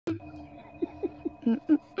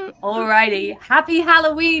Alrighty, happy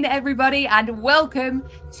Halloween, everybody, and welcome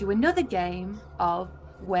to another game of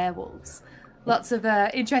Werewolves. Lots of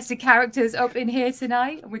interesting characters up in here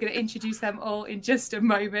tonight, and we're going to introduce them all in just a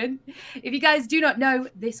moment. If you guys do not know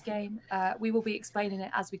this game, we will be explaining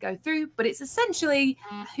it as we go through, but it's essentially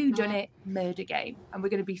a whodunit murder game, and we're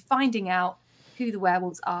going to be finding out who the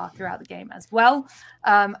werewolves are throughout the game as well.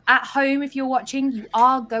 At home, if you're watching, you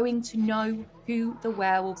are going to know who the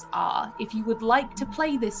werewolves are. If you would like to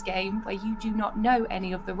play this game where you do not know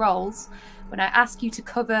any of the roles, when I ask you to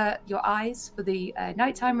cover your eyes for the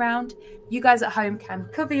nighttime round, you guys at home can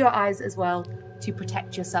cover your eyes as well to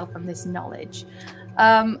protect yourself from this knowledge.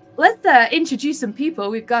 Let's introduce some people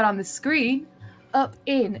we've got on the screen. Up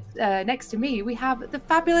in next to me, we have the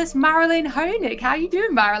fabulous Marilyn Honig. How are you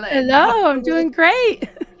doing, Marilyn? Hello, I'm doing great.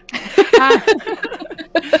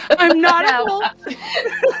 I'm not a wolf.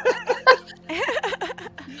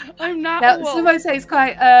 I'm not a wolf. Some might say it's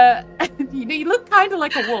quite, you look kind of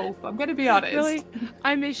like a wolf, I'm going to be honest. Really?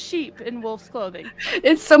 I'm a sheep in wolf's clothing.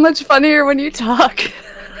 It's so much funnier when you talk.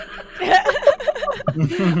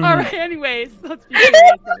 All right, anyways, let's be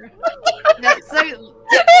serious.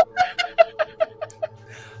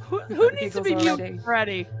 Who needs to be mute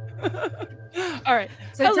already? All right.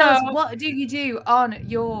 So tell us, what do you do on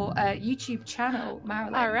your YouTube channel,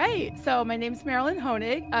 Marilyn? All right. So my name's Marilyn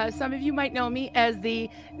Honig. Some of you might know me as the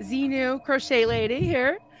Xenu crochet lady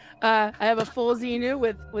here. I have a full Xenu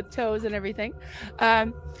with toes and everything.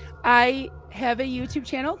 I have a YouTube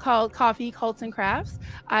channel called Coffee, Cults, and Crafts.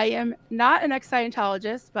 I am not an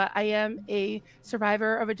ex-Scientologist, but I am a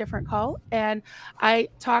survivor of a different cult. And I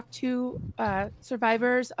talk to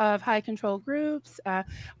survivors of high control groups.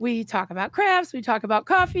 We talk about crafts, we talk about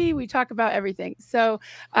coffee, we talk about everything. So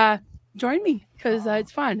join me because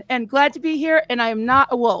it's fun. And glad to be here, and I am not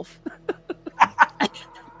a wolf.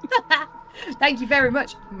 Thank you very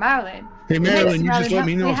much, Marilyn. Hey, Marilyn, you just let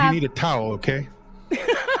me know if you need a towel, okay?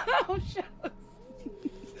 Oh,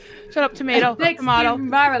 shut up, tomato. Next tomato. to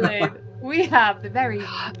Marilyn, we have the very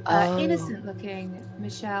innocent-looking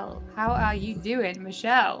Michelle. How are you doing,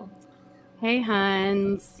 Michelle? Hey,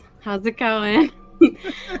 Hans. How's it going?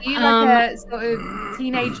 Are you like a sort of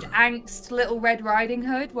teenage angst Little Red Riding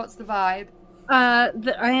Hood? What's the vibe? I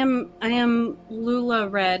am Lula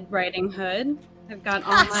Red Riding Hood. I've got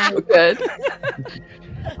all my good.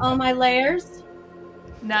 all my layers.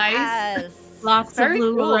 Nice. Yes. Lots Very of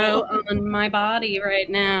Lula cool. on my body right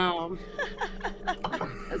now.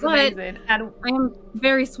 That's amazing. And I am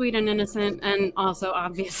very sweet and innocent, and also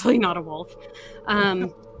obviously not a wolf.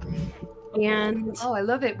 And oh, I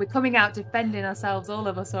love it. We're coming out defending ourselves, all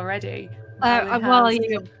of us already. well,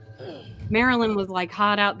 you know, Marilyn was like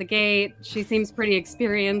hot out the gate. She seems pretty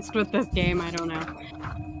experienced with this game. I don't know.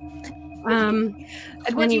 And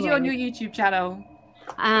what do you do on your YouTube channel?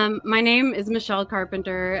 My name is Michelle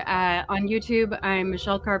Carpenter. On YouTube, I'm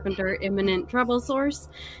Michelle Carpenter, Imminent Trouble Source,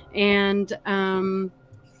 and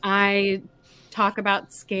I talk about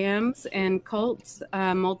scams and cults,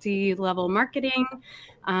 multi-level marketing,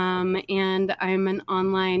 and I'm an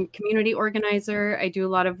online community organizer. I do a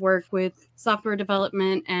lot of work with software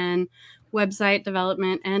development and website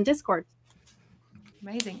development and Discord.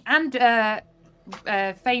 Amazing. And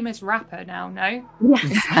famous rapper now, no?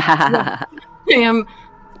 Yes. Yeah.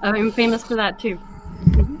 I'm famous for that too.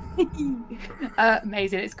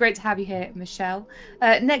 Amazing. It's great to have you here, Michelle.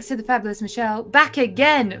 Next to the fabulous Michelle, back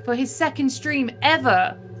again for his second stream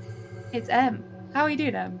ever. It's Em. How are you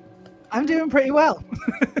doing, Em? I'm doing pretty well.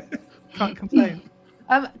 Can't complain.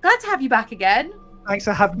 Glad to have you back again. Thanks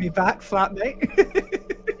for having me back,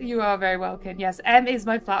 flatmate. You are very welcome. Yes, Em is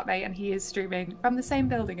my flatmate and he is streaming from the same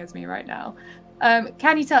building as me right now.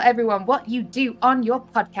 Can you tell everyone what you do on your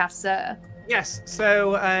podcast, sir? Yes,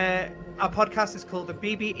 so our podcast is called the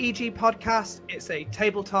BBEG podcast. It's a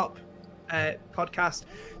tabletop podcast.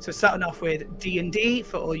 So starting off with D&D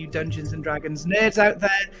for all you Dungeons and Dragons nerds out there,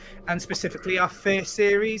 and specifically our first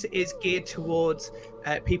series is geared towards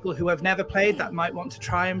people who have never played that might want to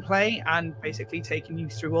try and play, and basically taking you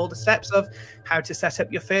through all the steps of how to set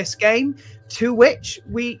up your first game, to which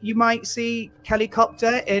you might see Kelly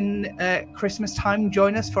Copter in Christmas time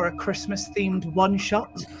join us for a Christmas themed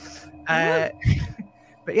one-shot.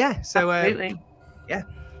 But yeah, so yeah,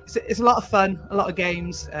 it's a lot of fun, a lot of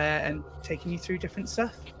games, and taking you through different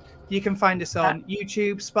stuff. You can find us on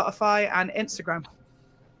YouTube, Spotify, and Instagram.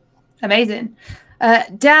 Amazing.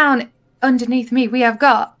 Down underneath me, we have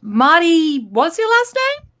got Marty. What's your last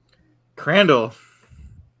name? Crandall.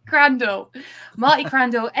 Marty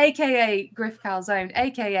Crandall, aka Griff Calzone,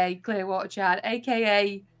 aka Clearwater Chad,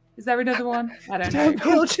 aka Is there another one? I don't know.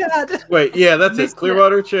 Kill Chad. Wait, yeah, that's it. Missed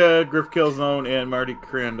Clearwater, Chad, Griff Killzone, and Marty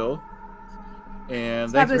Crandall.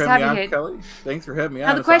 And thanks for having me on, Kelly. Thanks for having me on.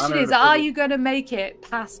 Now the question is, are you going to make it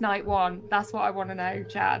past night 1? That's what I want to know,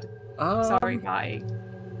 Chad. Sorry, Marty.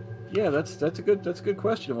 Yeah, that's a good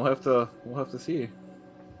question. We'll have to see.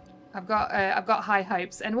 I've got high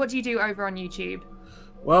hopes. And what do you do over on YouTube?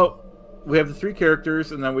 Well, we have the 3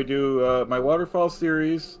 characters, and then we do my waterfall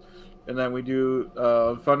series, and then we do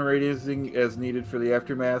fundraising as needed for the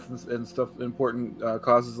aftermath and stuff, important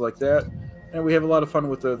causes like that. And we have a lot of fun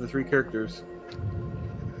with the 3 characters.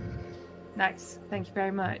 Nice. Thank you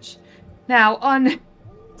very much. Now, on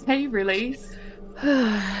day release...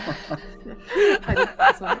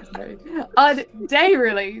 on day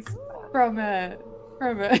release from I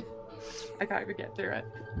can't even get through it.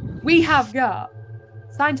 We have got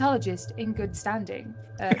Scientologist in good standing.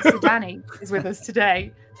 So Danny is with us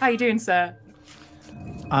today. How you doing, sir?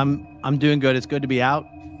 I'm doing good. It's good to be out.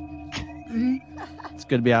 It's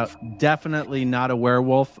good to be out. Definitely not a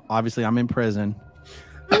werewolf. Obviously, I'm in prison.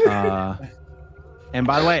 And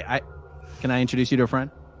by the way, can I introduce you to a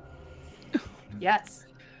friend? Yes.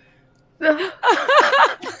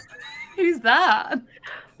 Who's that?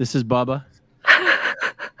 This is Bubba.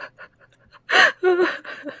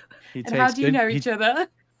 And how do you know each other?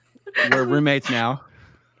 We're roommates now.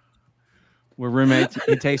 We're roommates.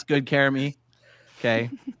 He takes good care of me. Okay.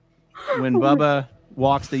 When Bubba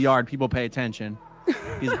walks the yard, people pay attention.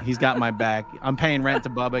 He's got my back. I'm paying rent to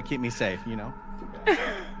Bubba. Keep me safe, you know.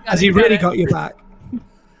 Has he really got your back?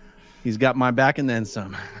 He's got my back and then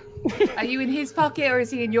some. Are you in his pocket or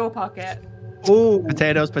is he in your pocket? Oh,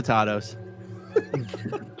 potatoes.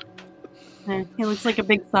 He looks like a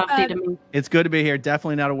big softie to me. It's good to be here.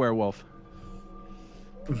 Definitely not a werewolf.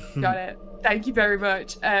 Got it. Thank you very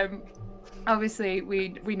much. Obviously, we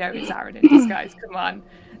know it's Aaron in disguise. Come on,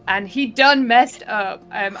 and he done messed up.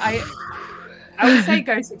 I would say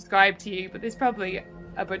go subscribe to you, but there's probably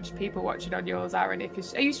a bunch of people watching on yours, Aaron.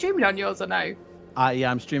 Are you streaming on yours or no?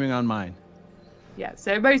 Yeah, I'm streaming on mine. Yeah,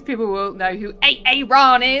 so most people will know who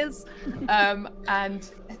Aaron is, and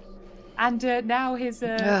now his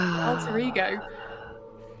alter ego,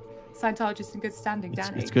 Scientologist in good standing,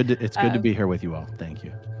 Danny. It's good to be here with you all. Thank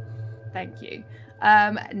you. Thank you.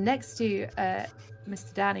 Next to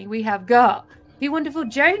Mr. Danny, we have got the wonderful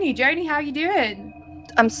Joni. Joni, how are you doing?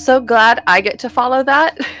 I'm so glad I get to follow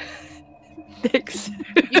that. Thanks.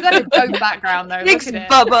 You got a dope background though. Thanks, look at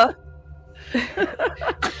Bubba.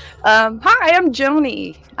 Hi, I'm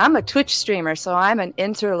Joni. I'm a Twitch streamer, so I'm an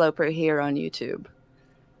interloper here on YouTube.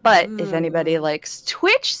 But if anybody likes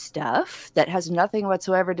Twitch stuff that has nothing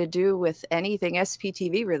whatsoever to do with anything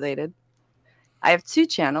SPTV related, I have 2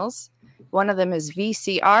 channels. One of them is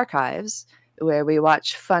VC Archives, where we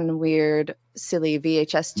watch fun, weird, silly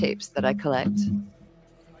VHS tapes that I collect.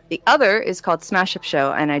 The other is called Smash Up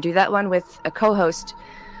Show, and I do that one with a co-host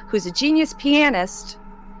who's a genius pianist,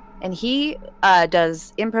 and he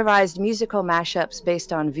does improvised musical mashups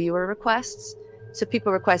based on viewer requests. So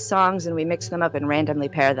people request songs, and we mix them up and randomly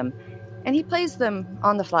pair them. And he plays them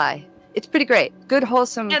on the fly. It's pretty great. Good,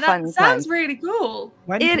 wholesome, fun. That sounds really cool.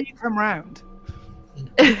 When can you come round?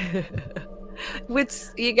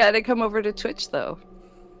 You gotta come over to Twitch, though,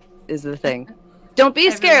 is the thing. Don't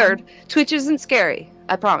be scared. Twitch isn't scary.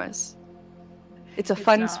 I promise. It's a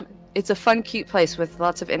fun, cute place with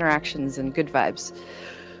lots of interactions and good vibes.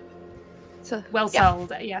 So, well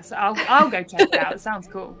sold. Yes, I'll go check it out. It sounds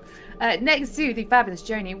cool. Next to the fabulous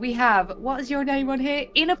Joni, we have, what is your name on here?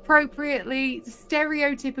 Inappropriately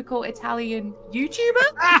stereotypical Italian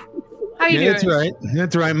YouTuber? How you doing?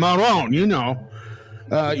 That's right. Marilyn, you know.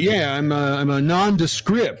 Yeah, I'm a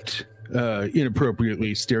nondescript,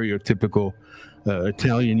 inappropriately stereotypical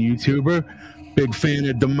Italian YouTuber. Big fan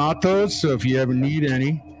of tomatoes, so if you ever need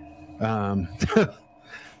any.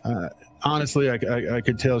 Honestly, I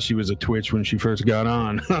could tell she was a Twitch when she first got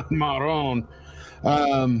on. Marilyn.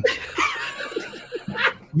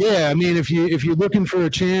 Yeah, I mean, if you're looking for a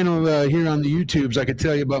channel here on the YouTubes, I could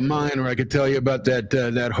tell you about mine, or I could tell you about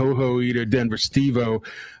that ho-ho eater Denver Steveo.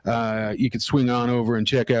 You could swing on over and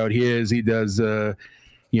check out his. He does,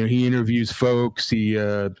 he interviews folks. He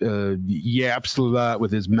yaps a lot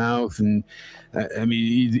with his mouth, and I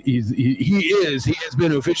mean, he has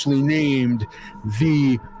been officially named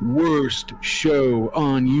the worst show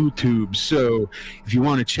on YouTube. So if you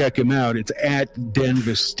want to check him out, it's at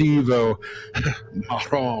Denver Steveo.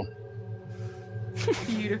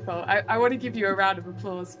 Beautiful. I want to give you a round of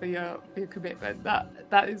applause for your commitment.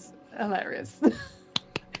 That is hilarious. If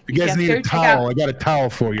you guys need a towel, I got a towel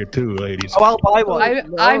for you too, ladies. Oh, I'll buy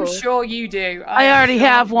one. I'm sure you do. I already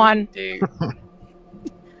have one.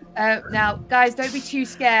 Now, guys, don't be too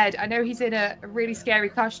scared. I know he's in a really scary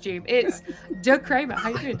costume. It's Doug Kramer. How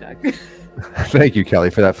you doing, Doug? Thank you, Kelly,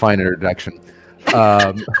 for that fine introduction.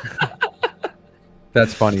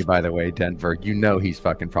 That's funny, by the way, Denver. You know he's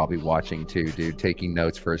fucking probably watching too, dude, taking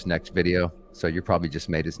notes for his next video. So you probably just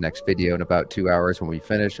made his next video in about 2 hours when we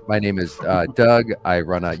finish. My name is Doug. I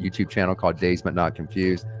run a YouTube channel called Dazed But Not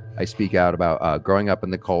Confused. I speak out about growing up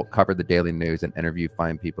in the cult, cover the daily news, and interview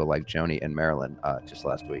fine people like Joni and Marilyn just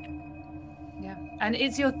last week. Yeah, and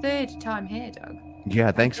it's your 3rd time here, Doug.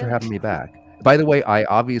 Yeah, thanks for having me back. By the way, I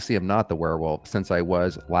obviously am not the werewolf since I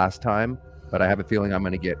was last time, but I have a feeling I'm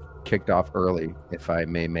going to get kicked off early if I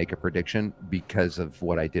may make a prediction because of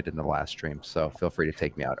what I did in the last stream. So feel free to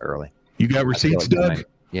take me out early. You got receipts, Doug?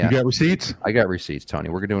 Yeah. You got receipts? I got receipts, Tony.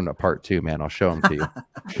 We're doing a part 2, man. I'll show them to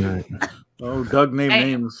you. Oh, Doug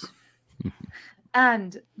names.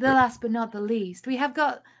 And the last but not the least, we have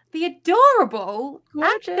got the adorable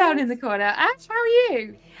Ash down in the corner. Ash, how are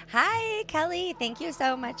you? Hi, Kelly. Thank you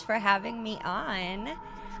so much for having me on.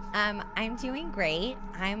 I'm doing great.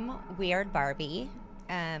 I'm Weird Barbie.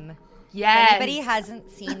 If anybody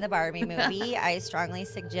hasn't seen the Barbie movie, I strongly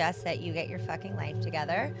suggest that you get your fucking life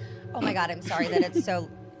together. Oh my God, I'm sorry that it's so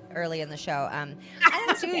early in the show. I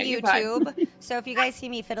do YouTube, so if you guys see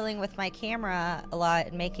me fiddling with my camera a lot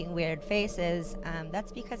and making weird faces,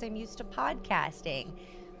 that's because I'm used to podcasting.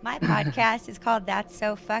 My podcast is called That's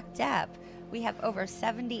So Fucked Up. We have over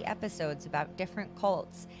 70 episodes about different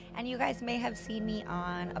cults, and you guys may have seen me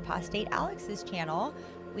on Apostate Alex's channel.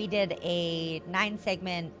 We did a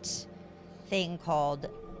 9-segment thing called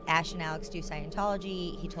Ash and Alex Do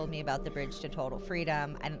Scientology. He told me about the bridge to total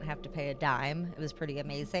freedom. I didn't have to pay a dime. It was pretty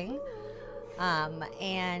amazing.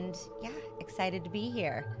 And yeah, excited to be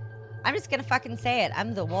here. I'm just gonna fucking say it.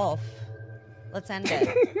 I'm the wolf. Let's end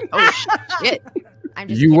it. Oh shit. I'm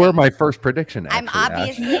just you kidding. were my first prediction, actually, I'm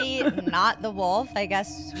obviously not the wolf. I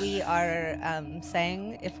guess we are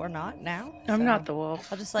saying if we're not now. I'm not the wolf.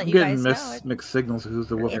 I'll just let I'm you getting guys know. mixed signals. Who's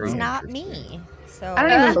the wolf? It's not me. So I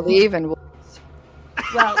don't even believe in wolves.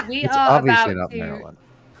 Well, we It's are obviously about not to. Marilyn.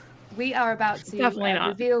 We are about to Definitely not.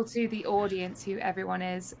 reveal to the audience who everyone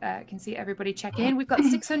is. Can see everybody check in. We've got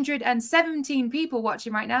 617 people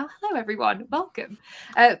watching right now. Hello, everyone. Welcome.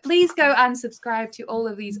 Please go and subscribe to all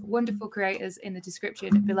of these wonderful creators in the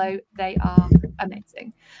description below. They are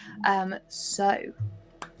amazing. So,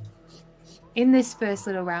 in this first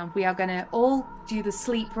little round, we are going to all do the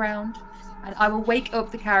sleep round. And I will wake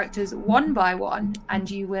up the characters one by one, and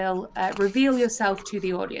you will reveal yourself to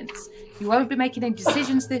the audience. You won't be making any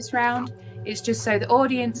decisions this round. It's just so the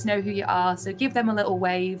audience know who you are. So give them a little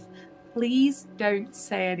wave. Please don't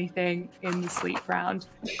say anything in the sleep round.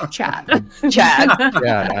 Chad. Chad.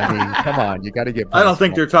 Yeah, I mean, come on. You got to get. I don't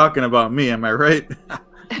think they're talking about me. Am I right?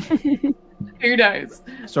 Who knows?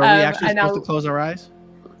 So are we actually and supposed to close our eyes?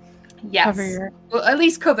 Yes. Cover your- Well, at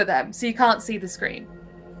least cover them so you can't see the screen.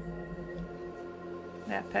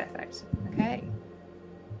 Yeah, perfect. Okay.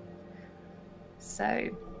 So,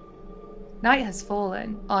 night has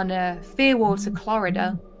fallen on Fearwater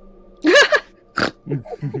Clorida.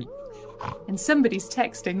 And somebody's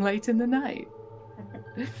texting late in the night.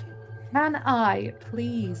 Can I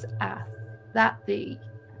please ask that the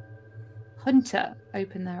Hunter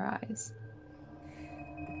open their eyes?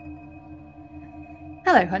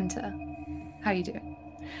 Hello, Hunter. How are you doing?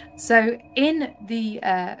 So in the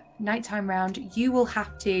nighttime round, you will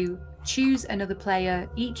have to choose another player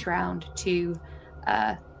each round to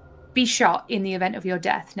be shot in the event of your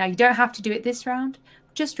death. Now, you don't have to do it this round,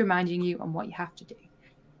 just reminding you on what you have to do.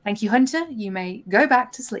 Thank you, Hunter. You may go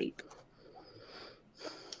back to sleep.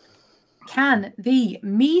 Can the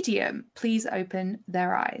medium please open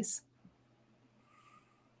their eyes?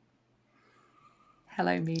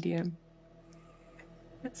 Hello, medium.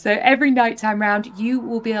 So every nighttime round, you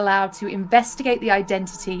will be allowed to investigate the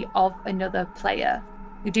identity of another player.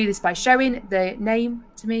 You do this by showing the name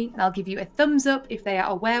to me, and I'll give you a thumbs up if they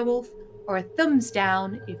are a werewolf, or a thumbs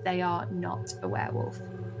down if they are not a werewolf.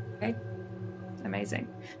 Okay? Amazing.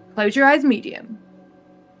 Close your eyes, medium.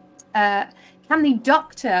 Can the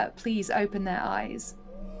doctor please open their eyes?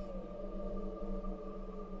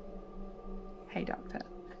 Hey, doctor.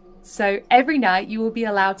 So every night, you will be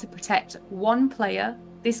allowed to protect one player.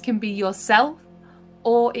 This can be yourself,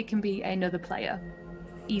 or it can be another player.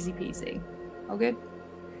 Easy peasy. All good?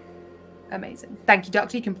 Amazing. Thank you,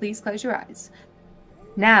 Doctor. You can please close your eyes.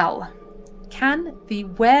 Now, can the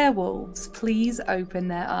werewolves please open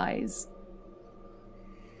their eyes?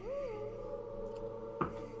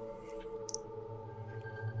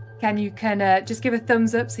 Can you just give a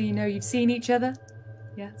thumbs up so you know you've seen each other?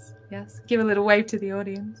 Yes, yes. Give a little wave to the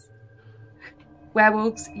audience.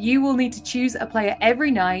 Werewolves, you will need to choose a player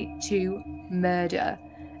every night to murder.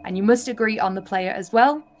 And you must agree on the player as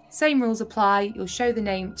well. Same rules apply. You'll show the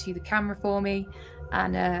name to the camera for me,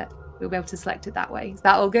 and we'll be able to select it that way. Is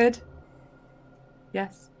that all good?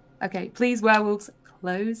 Yes? Okay, please, werewolves,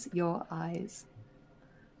 close your eyes.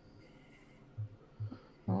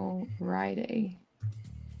 Alrighty.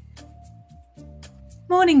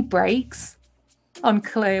 Morning breaks on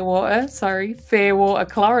Clearwater. Sorry, Fearwater,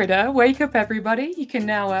 Clorida. Wake up, everybody. You can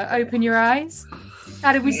now open your eyes.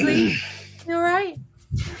 How did we sleep? You all right?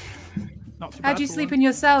 Not too How'd bad you for sleep one. in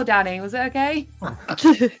your cell, Danny? Was it okay?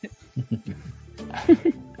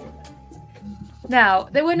 Now,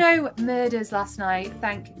 there were no murders last night,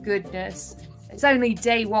 thank goodness. It's only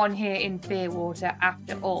day one here in Fearwater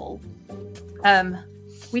after all.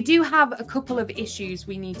 We do have a couple of issues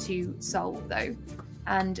we need to solve though.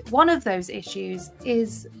 And one of those issues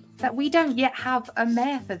is that we don't yet have a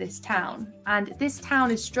mayor for this town. And this town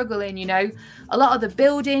is struggling, you know. A lot of the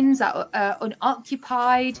buildings are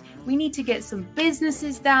unoccupied. We need to get some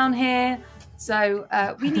businesses down here. So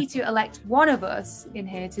we need to elect one of us in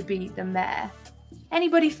here to be the mayor.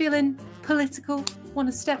 Anybody feeling political? Want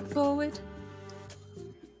to step forward?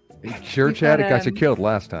 Sure, Chad, it got you killed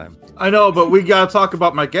last time. I know, but we gotta talk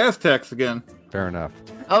about my gas tax again. Fair enough.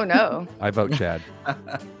 Oh no. I vote Chad.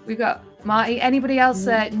 We got Marty. Anybody else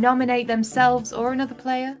nominate themselves or another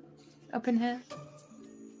player up in here?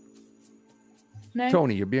 No?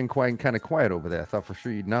 Tony, you're being kind of quiet over there. I thought for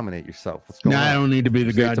sure you'd nominate yourself. What's going on? I don't need to be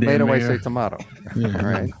the Say goddamn tomato, I mayor. say tomato. Yeah. All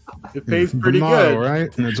right. It pays pretty The motto, good.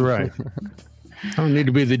 right? That's right. I don't need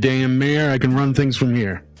to be the damn mayor. I can run things from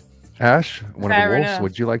here. Ash, one of Fair the wolves, enough.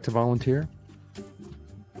 would you like to volunteer?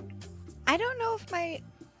 I don't know if I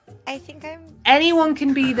think I'm. Anyone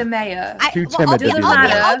can be the mayor. Too I'll timid be, to be the I'll, be,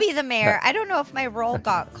 mayor. I'll be the mayor. I don't know if my role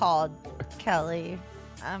got called, Kelly.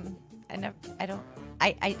 I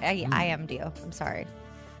am Dio. I'm sorry,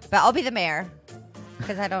 but I'll be the mayor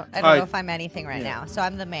because I don't know if I'm anything right now. So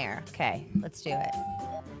I'm the mayor. Okay, let's do it.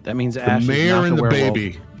 That means The Ash is mayor not and the werewolf.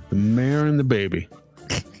 baby. The mayor and the baby.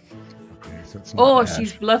 So it's not Or Ash.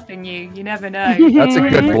 she's bluffing you. You never know. That's a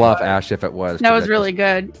good bluff, Ash, if it was. That 'cause was really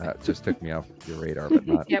good. That just took me off your radar, but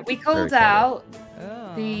not. Yeah, we very called clever. out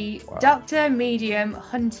Oh. the Wow. Doctor, Medium,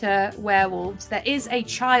 Hunter, Werewolves. There is a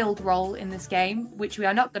child role in this game, which we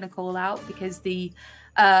are not going to call out because the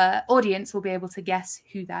audience will be able to guess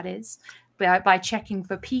who that is by checking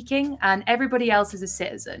for peeking, and everybody else is a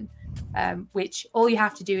citizen, which all you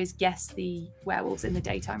have to do is guess the werewolves in the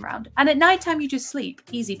daytime round. And at nighttime, you just sleep.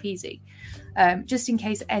 Easy peasy. Just in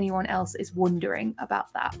case anyone else is wondering about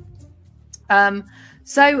that.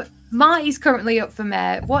 So Marty's currently up for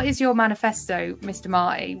mayor. What is your manifesto, Mr.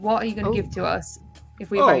 Marty? What are you going to give to us if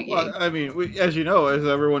we vote you? I mean, as you know, as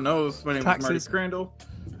everyone knows, my name is Marty Taxes. Crandall.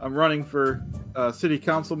 I'm running for city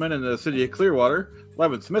councilman in the city of Clearwater.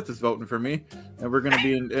 Levin Smith is voting for me, and we're going to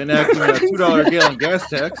be enacting a $2 a gallon gas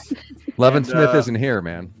tax. Levin And, Smith isn't here,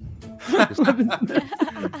 man.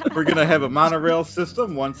 We're going to have a monorail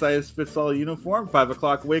system, one size fits all uniform, 5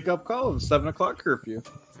 o'clock wake up call, and 7 o'clock curfew.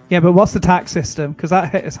 Yeah, but what's the tax system? Because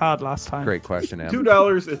that hit us hard last time. Great question, Em.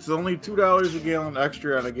 $2. It's only $2 a gallon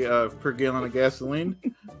extra on per gallon of gasoline.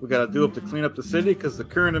 We got to do up to clean up the city because the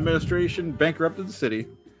current administration bankrupted the city.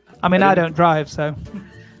 I mean, I don't drive, so.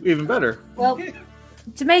 Even better. Well,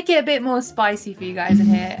 to make it a bit more spicy for you guys in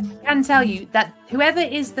here, I can tell you that whoever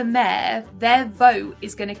is the mayor, their vote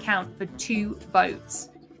is going to count for 2 votes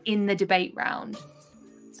in the debate round.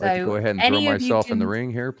 So I'd like to go ahead and any throw of you myself in the can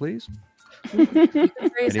ring here, please. throw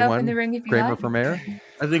yourself Anyone? in the ring if you Kramer like. for mayor?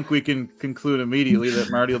 I think we can conclude immediately that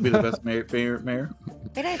Marty will be the best mayor.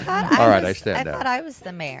 Wait, I thought All right, was, I stand down. thought I was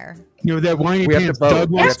the mayor. You know that whiny We have to pants vote. Doug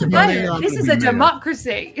We wants have to to be vote. mayor. I'm This gonna is be a mayor.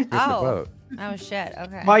 democracy. We have to Oh. vote. Oh shit.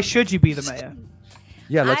 Okay. Why should you be the mayor?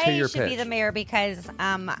 Yeah, let's I hear your should be pitch. the mayor because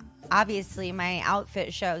obviously my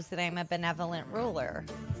outfit shows that I'm a benevolent ruler.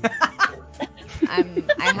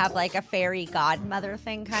 I have like a fairy godmother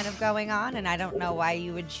thing kind of going on, and I don't know why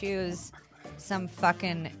you would choose some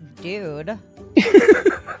fucking dude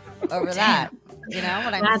over that. You know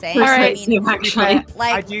what I'm That's saying? persuasive, actually.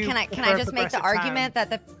 Like, do can I prefer just make the progressive argument that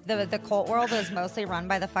the cult world is mostly run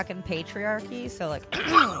by the fucking patriarchy? So like,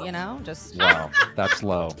 you know, just Wow, that's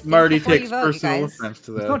low. Marty before you takes vote, you personal guys. offense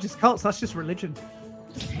to It's not that. just cults, that's just religion.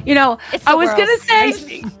 You know, It's I the was world. gonna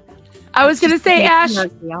say, I was gonna say Ash.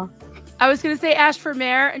 Yeah. I was gonna say Ash for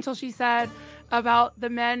mayor until she said about the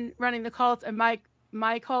men running the cult, and my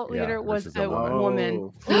cult Yeah, leader was versus a a woman.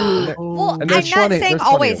 woman. Well, And I'm there's not plenty- saying there's plenty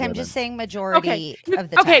always. of I'm women. just saying majority Okay, of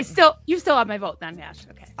the time. okay, still, you still have my vote then, Ash.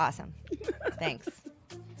 Okay. Awesome. Thanks.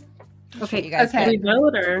 Okay, you guys okay.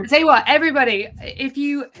 Voter. I'll tell you what, everybody, if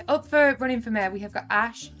you up for running for mayor, we have got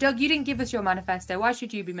Ash. Doug, you didn't give us your manifesto. Why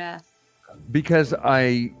should you be mayor? Because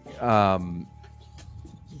I,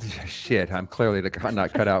 shit, I'm clearly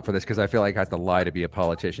not cut out for this because I feel like I have to lie to be a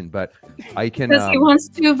politician, but I can. Because he wants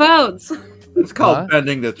 2 votes. It's called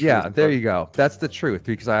bending the truth. Yeah, there you go. That's the truth,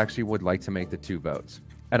 because I actually would like to make the 2 votes.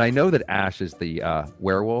 And I know that Ash is the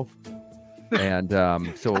werewolf. And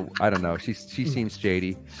so I don't know. She seems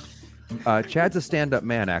shady. Chad's a stand-up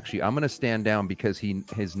man, actually. I'm going to stand down because he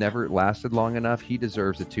has never lasted long enough. He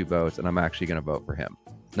deserves the 2 votes, and I'm actually going to vote for him.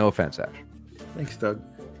 No offense, Ash. Thanks, Doug.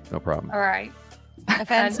 No problem. All right.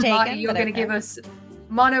 Offense And taken. Marty, you're going to give us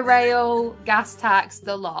monorail, gas tax,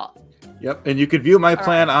 the lot. Yep, and you can view my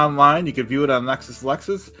plan online. You can view it on Nexus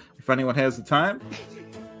Lexus if anyone has the time.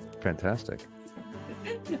 Fantastic.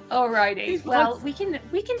 Alrighty. Well, we can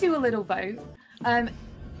do a little vote.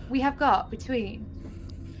 We have got between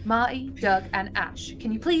Marty, Doug, and Ash.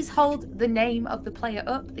 Can you please hold the name of the player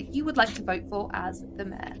up that you would like to vote for as the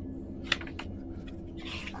mayor?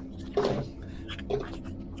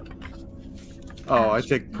 Oh, I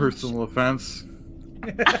take personal offense.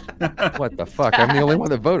 What the fuck? I'm the only one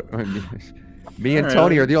that voted. Me and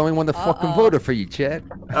Tony are the only one that fucking voted for you, Chad.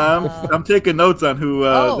 I'm taking notes on who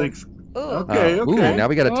thinks. Okay, Ooh, now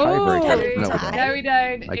we got a tiebreaker. No, we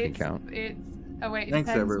don't. I can count. Oh wait, Thanks,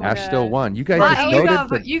 everyone. Ash still won. You guys Marty, just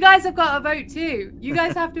voted. you guys have got a vote too. You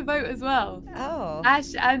guys have to vote as well. Oh.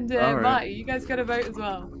 Ash and right. Marty, you guys got to vote as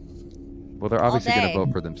well. Well, they're obviously going day. to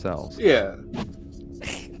vote for themselves. Yeah.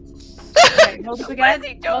 Okay, hold up again.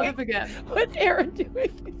 Hold up again. What's Aaron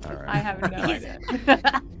doing? All right. I have no idea.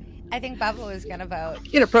 I think Bubba was gonna vote.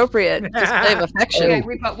 Inappropriate display of affection. Okay,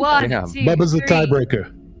 we've got 1, Damn. 2, Bubba's the 3,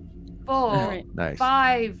 tiebreaker. 4, Nice.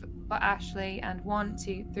 5 for Ashley, and 1,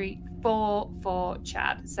 2, 3, 4 for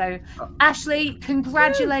Chad. So, Ashley,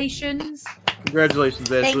 congratulations.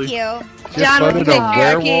 Congratulations, Ashley. Thank you. Just Down with voted the a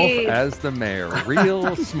patriarchy. werewolf as the mayor.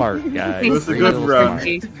 Real smart, guys. It was a Real good run.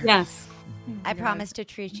 smart. Yes. I promise to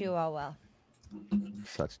treat you all well.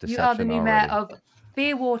 Such You are the deception new mayor already. of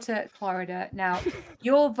Fearwater, Clorida. Now,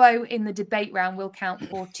 your vote in the debate round will count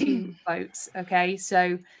for 2 votes, okay?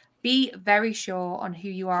 So be very sure on who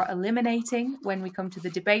you are eliminating when we come to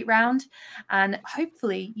the debate round, and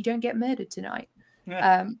hopefully you don't get murdered tonight.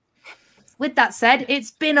 With that said,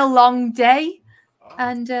 it's been a long day,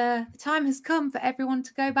 and the time has come for everyone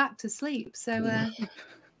to go back to sleep. So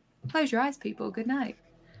close your eyes, people. Good night.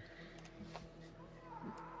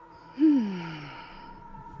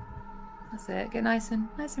 That's it. Get nice and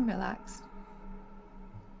relaxed.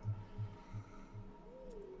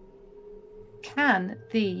 Can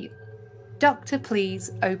the doctor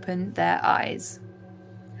please open their eyes?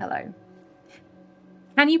 Hello.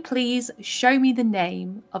 Can you please show me the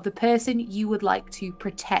name of the person you would like to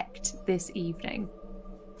protect this evening?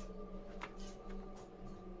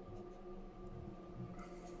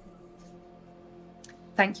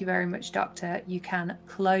 Thank you very much, Doctor. You can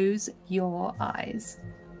close your eyes.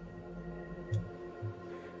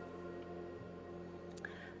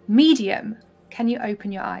 Medium, can you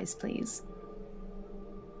open your eyes, please?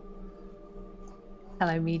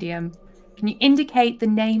 Hello, Medium. Can you indicate the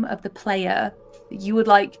name of the player that you would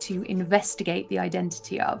like to investigate the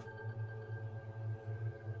identity of?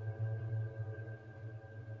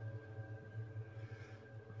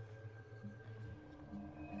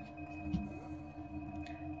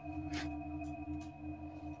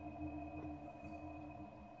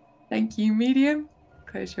 Thank you, Medium.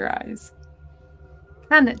 Close your eyes.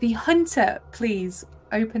 Can the Hunter please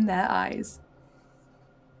open their eyes?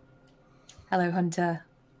 Hello, Hunter.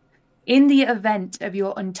 In the event of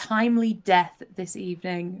your untimely death this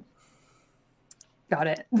evening... Got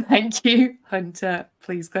it. Thank you, Hunter.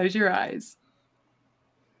 Please close your eyes.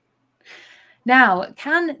 Now,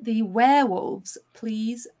 can the werewolves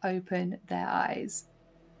please open their eyes?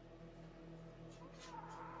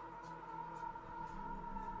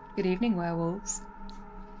 Good evening, werewolves.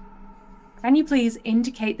 Can you please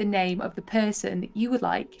indicate the name of the person that you would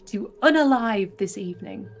like to unalive this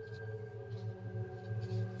evening?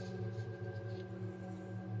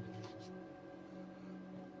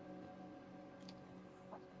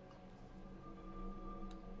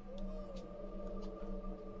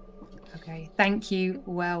 Okay, thank you,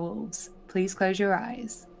 werewolves. Please close your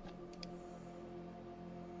eyes.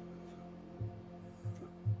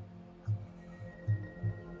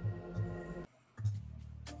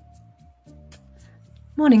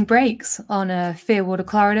 Morning breaks on Fearwater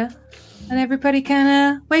Clorida, and everybody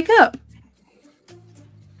can wake up.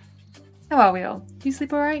 How are we all? Do you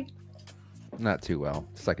sleep all right? Not too well.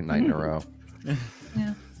 Second night in a row.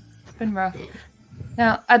 Yeah, it's been rough.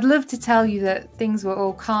 Now, I'd love to tell you that things were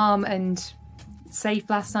all calm and safe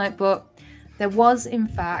last night, but there was, in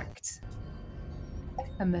fact,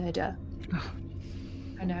 a murder.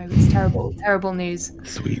 I know, it's terrible, terrible news.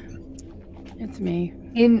 Sweet. It's me.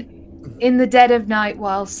 In the dead of night,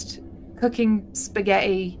 whilst cooking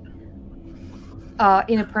spaghetti, our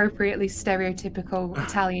inappropriately stereotypical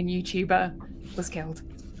Italian YouTuber was killed.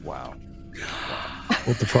 Wow.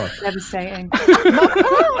 What the fuck? Devastating.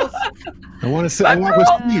 I want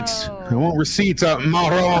receipts. I want receipts out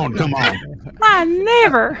Marilyn. Come on. I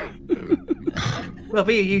never. There'll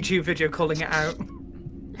be a YouTube video calling it out.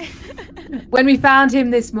 When we found him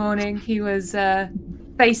this morning, he was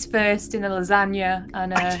face first in a lasagna,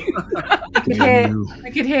 and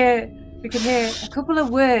we could hear a couple of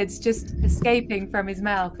words just escaping from his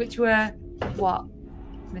mouth, which were what,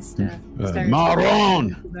 Mr.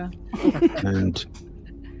 Marilyn and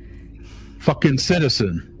fucking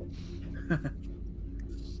citizen.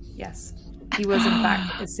 Yes, he was in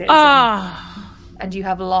fact a citizen, and you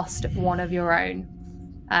have lost one of your own.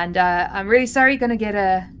 And I'm really sorry, going to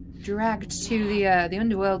get dragged to the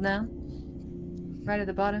underworld now, right at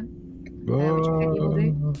the bottom. Which Peggie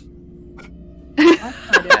will do.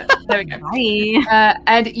 There we go.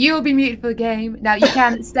 And you will be muted for the game. Now you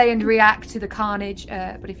can stay and react to the carnage,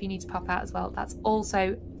 but if you need to pop out as well, that's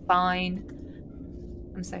also fine.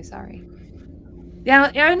 I'm so sorry. Now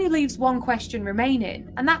it only leaves one question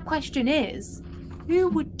remaining, and that question is, who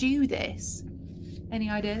would do this? Any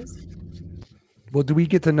ideas? Well, do we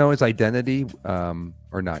get to know his identity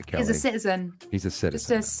or not, Kelly? He's a citizen. He's a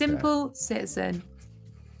citizen. Just a simple citizen.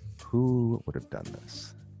 Who would have done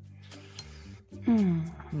this?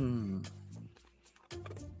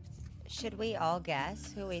 Should we all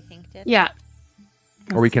guess who we think did? Yeah.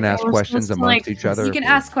 Or we can ask questions amongst each other. You can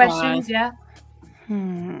ask questions, yeah.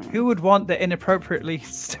 Who would want the inappropriately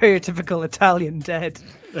stereotypical Italian dead?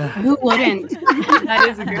 Who wouldn't? That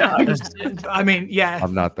is a good question. I mean, yeah.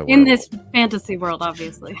 I'm not the In this fantasy world,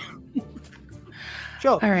 obviously.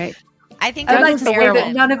 Sure. All right. I think I'd like to say that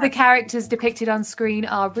Marilyn. none of the characters depicted on screen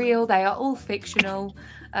are real. They are all fictional.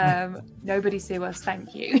 Nobody sue us,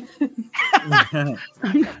 thank you.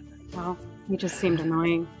 Well, you just seemed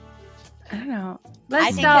annoying. I don't know.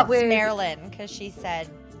 Let's start with with Marilyn, because she said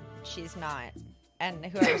she's not, and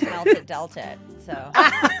whoever smelt it dealt it. So.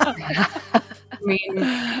 I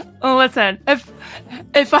mean, Oh, listen.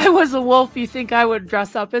 If I was a wolf, you think I would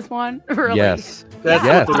dress up as one? Really? Yes. That's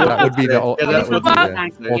Yes, what the that would be the, Yeah, that's that would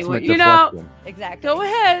what be the- the ultimate You know- deflection. Exactly. Go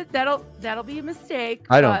ahead. That'll be a mistake.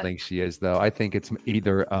 I don't but- think she is, though. I think it's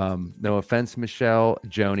either, no offense, Michelle,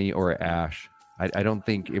 Joni, or Ash. I don't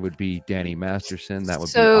think it would be Danny Masterson. That would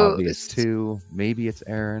So- be obvious, too. Maybe it's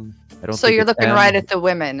Aaron. I don't So think you're it's looking M. right at the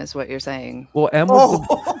women, is what you're saying. Well, M was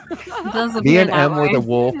it does me appear and that M were way. the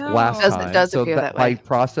wolf No. last Does- time. it does so appear that by way.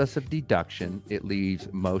 process of deduction, it leaves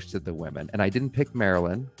most of the women. And I didn't pick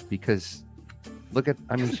Marilyn because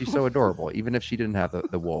she's so adorable. Even if she didn't have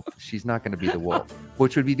the wolf, she's not going to be the wolf,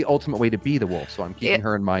 which would be the ultimate way to be the wolf. So I'm keeping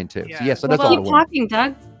her in mind too. Yeah. So yes, so that's Well, all the keep women. talking,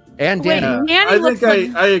 Doug. And Wait, Danny. Danny I looks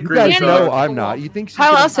think like I You agree guys with know that. I'm not. You think she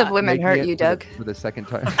How could else have women making hurt it you, for the- Doug? For the second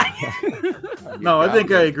time. No, I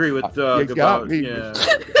think I agree with Doug You got about me. yeah.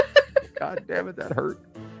 God damn it, that hurt.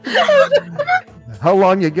 How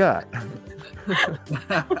long you got?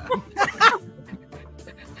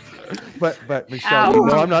 but Michelle, you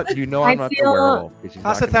know I'm not. You know I'm not the feel- werewolf. 'cause she's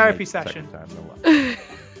That's not a gonna therapy make it the second session. time, no way.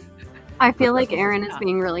 I feel like Aaron is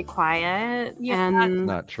being really quiet, Yeah. and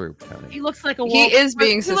Not true, Tony. he looks like a wolf. He is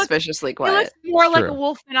being He looks- suspiciously He looks quiet. more like a True.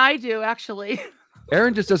 wolf than I do, actually.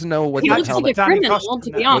 Aaron just doesn't know what he the looks hell. like a Danny criminal,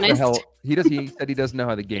 Costa to be now. What the honest. hell? He said he doesn't know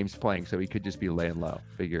how the game's playing, so he could just be laying low,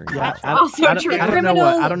 figuring. it Yeah, out. Also I true. don't know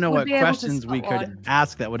what Criminal would be able to questions we spot could one.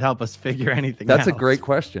 ask that would help us figure anything That's a out. great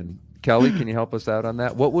question. Kelly, can you help us out on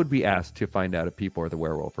that? What would we ask to find out if people are the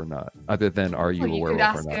werewolf or not, other than are you Well, a you could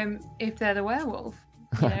werewolf or ask not? them if they're the werewolf.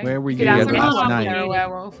 You know? Where were You you could ask them last if night? they're a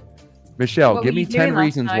werewolf. Michelle, What give were me you 10 doing last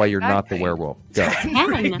reasons why night? you're not the Exactly. werewolf. Go. 10.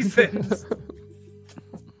 Reasons.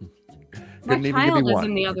 My Couldn't even give child me is one.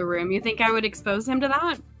 in the other room. You think I would expose him to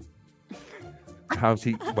that? How's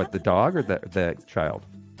he? What, the dog or the child?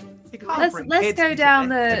 You can't Let's bring let's kids go into down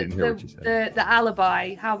this. I didn't hear what you said. the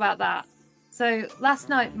alibi. How about that? So last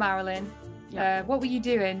night, Marilyn, what were you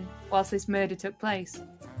doing whilst this murder took place?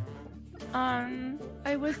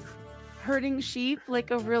 I was herding sheep,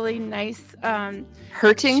 like a really nice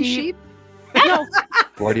Hurting Sheep. sheep? no,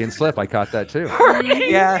 Freudian slip. I caught that too.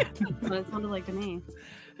 Yeah. What it sounded like to me.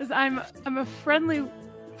 'cause I'm a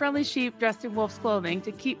friendly sheep dressed in wolf's clothing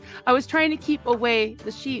to keep. I was trying to keep away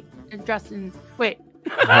the sheep and dressed in. Wait,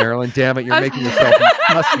 Marilyn, damn it, you're making yourself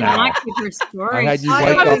cuss now. I had you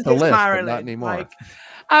wiped off the list, but not anymore.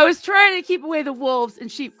 I was trying to keep away the wolves in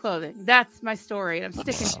sheep clothing. That's my story, and I'm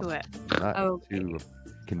sticking to it. Too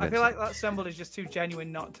convincing. I feel like that symbol is just too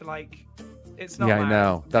genuine not to like. It's not. Yeah, I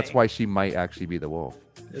know. That's why she might actually be the wolf.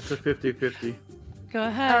 It's a 50-50. Go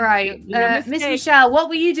ahead. All right, Miss Michelle, what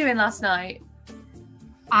were you doing last night?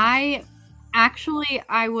 I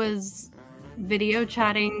was video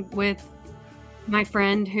chatting with my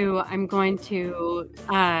friend who I'm going to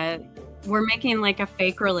we're making like a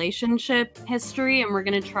fake relationship history, and we're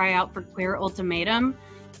going to try out for Queer Ultimatum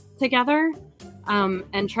together,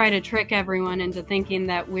 and try to trick everyone into thinking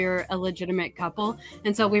that we're a legitimate couple.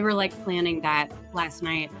 And so we were like planning that last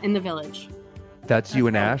night in the village. That's you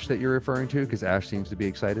and Ash that you're referring to, because Ash seems to be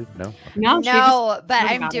excited. No, but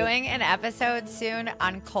I'm doing an episode soon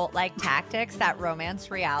on cult-like tactics that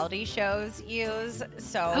romance reality shows use.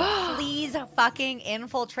 So please fucking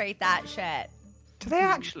infiltrate that shit. Do they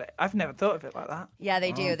actually? I've never thought of it like that. Yeah,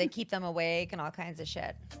 they do. They keep them awake and all kinds of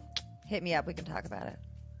shit. Hit me up. We can talk about it.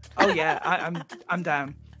 Oh yeah, I'm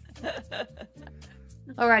down.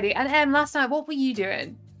 Alrighty, and last night, what were you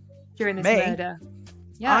doing during this murder?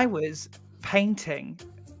 Yeah, I was painting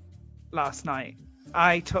last night.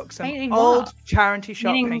 I took some old charity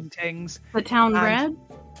shop paintings. The town red?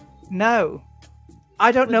 No,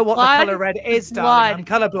 I don't know what the color red is, darling. I'm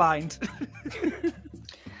colorblind.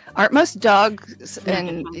 Aren't most dogs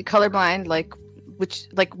and colorblind like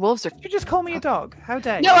wolves are? You just call me a dog? How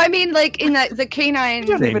dare you? No, I mean like in the canine. You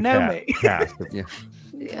don't even know me.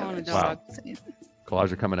 Wow.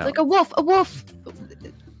 Collage are coming out. Like a wolf. A wolf.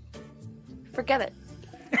 Forget it.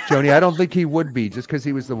 Joni, I don't think he would be just because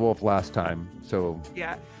he was the wolf last time. So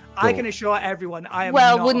yeah, I can assure everyone I am.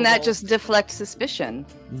 Well, wouldn't that just deflect suspicion?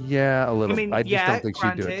 Yeah, a little. I just don't think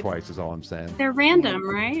she'd do it twice. Is all I'm saying. They're random,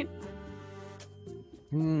 right?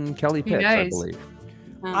 Kelly Pitts, I believe.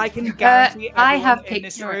 I can guarantee I have in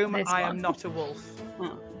this room I am not a wolf.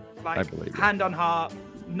 Like, I believe hand on heart,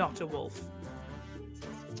 not a wolf.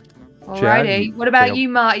 Alrighty. What about you,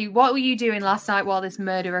 Marty? What were you doing last night while this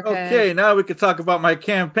murder occurred? Okay, now we can talk about my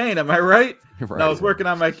campaign. Am I right? Right. I was working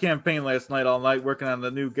on my campaign last night all night, working on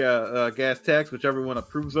the new gas tax, which everyone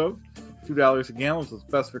approves of. $2 a gallon, so it's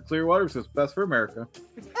best for Clearwater, so it's best for America.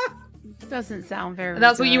 Doesn't sound very. And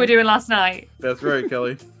that's what you were doing last night. That's right,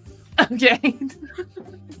 Kelly. Okay.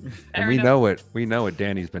 And we know it. We know what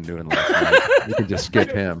Danny's been doing last night. We can just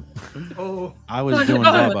skip him. Oh, I was doing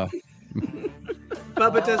Bubba.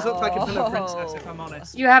 Bubba does look like a pillow princess, if I'm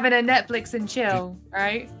honest. You're having a Netflix and chill,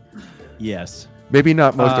 right? Yes. Maybe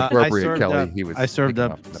not most appropriate, Kelly. I served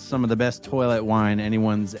up some of the best toilet wine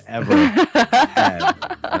anyone's ever had.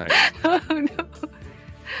 Nice. Oh no.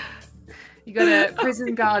 You got a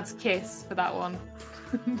prison guard's kiss for that one.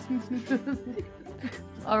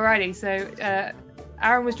 Alrighty, so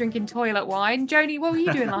Aaron was drinking toilet wine. Joni, what were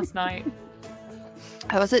you doing last night?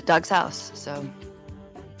 I was at Doug's house, so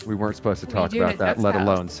we weren't supposed to talk about that, let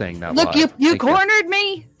alone saying that. Look, you cornered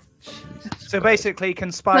me. So basically,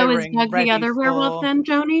 conspiring. So is Doug the other werewolf then,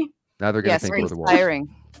 Joni? Now they're going to think we're the wolves.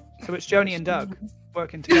 So it's Joni and Doug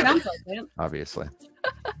working together. Obviously.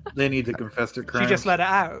 They need to confess their crimes. She just let it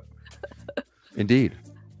out. Indeed.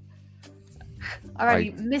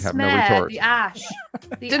 Alright, Miss Mayor, the Ash.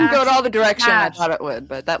 Didn't go in all the direction I thought it would,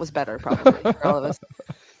 but that was better probably for all of us.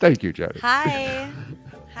 Thank you, Joni. Hi.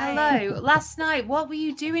 Hello. Last night, what were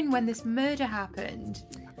you doing when this murder happened?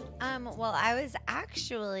 Well, I was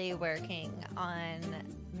actually working on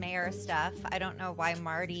mayor stuff. I don't know why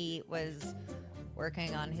Marty was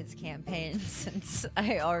working on his campaign since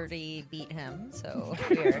I already beat him, so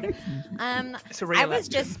weird. I was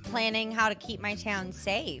just planning how to keep my town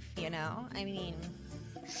safe, you know? I mean,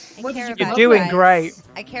 you're doing great.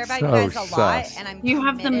 I care about you guys a lot, and I'm You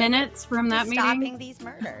have the minutes from that meeting? Stopping these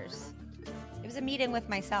murders. It was a meeting with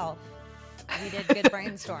myself. We did good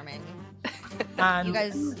brainstorming. You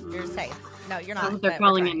guys, you're safe. No, you're not. That's what they're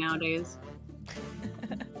calling it nowadays.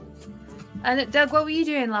 And Doug, what were you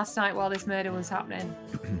doing last night while this murder was happening?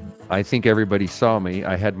 I think everybody saw me.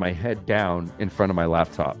 I had my head down in front of my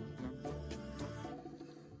laptop.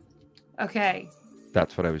 Okay.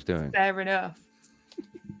 That's what I was doing. Fair enough.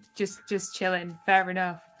 Just chilling. Fair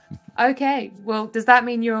enough. Okay. Well, does that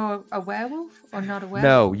mean you're a werewolf or not a werewolf?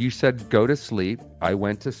 No, you said go to sleep. I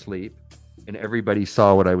went to sleep, and everybody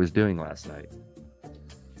saw what I was doing last night.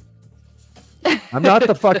 I'm not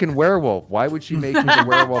the fucking werewolf. Why would she make me the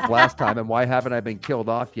werewolf last time? And why haven't I been killed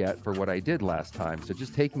off yet for what I did last time? So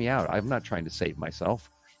just take me out. I'm not trying to save myself.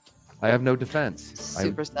 I have no defense. I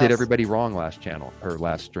did everybody wrong last channel or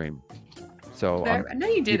last stream. So no,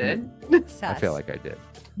 you didn't. I feel like I did.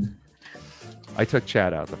 I took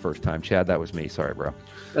Chad out the first time. Chad, that was me. Sorry, bro.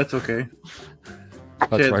 That's okay.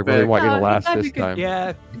 That's Chad's why I really back. want you to No, last that'd this be good. time.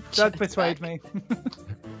 Yeah, Doug persuade me.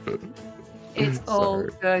 It's all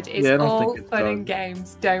good. It's Yeah, I don't all think it's fun done. and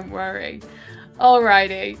games. Don't worry.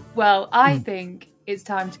 Alrighty. Well, I think it's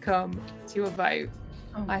time to come to a vote.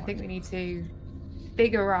 I think we need to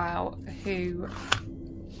figure out who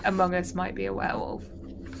among us might be a werewolf.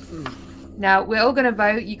 Now, we're all going to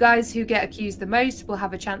vote. You guys who get accused the most will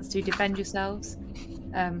have a chance to defend yourselves.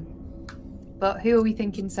 But who are we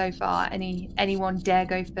thinking so far? Anyone dare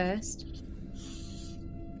go first?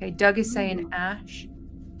 Okay, Doug is saying Ash.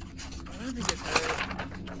 I don't think it's her.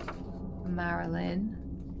 Marilyn.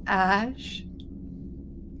 Ash.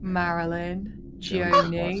 Marilyn. Joni.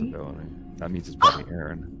 Possibility. That means it's probably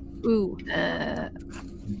Aaron. Ooh.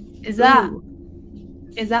 Is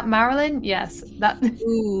that Marilyn? Yes. That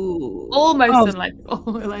Ooh. almost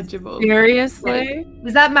illegible. Seriously?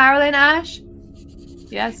 Was that Marilyn, Ash?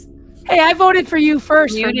 Yes. Hey, I voted for you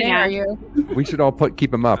first. You For did, mayor. you. We should all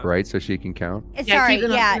keep him up, right? So she can count. Sorry, keep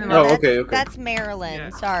them up, yeah. keep them No, up. okay. that's Marilyn. Yeah.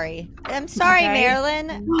 Sorry. I'm sorry, Okay.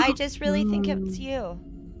 Marilyn. I just really think it's you.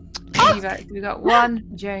 We got 1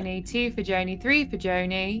 for Joni, 2 for Joni, 3 for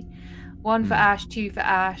Joni, 1 for Ash, 2 for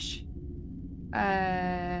Ash.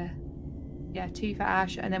 2 for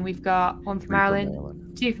Ash, and then we've got 1 for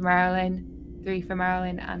Marilyn, 2 for Marilyn, 3 for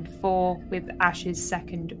Marilyn, and 4 with Ash's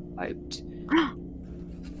second vote.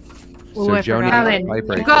 So Ooh, I Joni,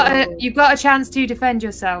 forgot. Marilyn, you've got a chance to defend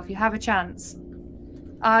yourself. You have a chance.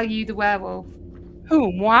 Are you the werewolf?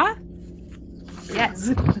 Who? Moi? Yes.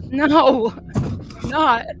 No,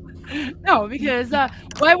 not. No, because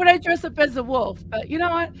why would I dress up as a wolf? But you know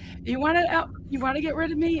what? You want to get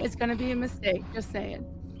rid of me? It's going to be a mistake. Just saying.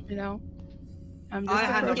 You know. I'm just. I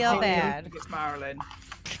had no feel clue. bad. I think it's Marilyn.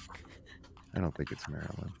 I don't think it's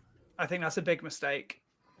Marilyn. I think that's a big mistake.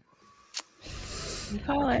 You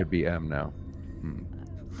call it. Could be M now.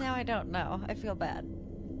 Now I don't know. I feel bad.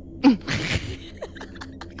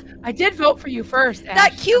 I did vote for you first.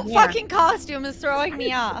 That Ash. cute Yeah. fucking costume is throwing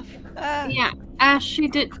me off. Yeah, Ash, she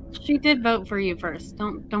did vote for you first.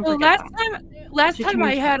 Don't Well, forget last She time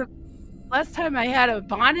I changed had a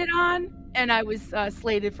bonnet on, and I was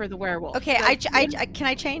slated for the werewolf. Okay, So- I can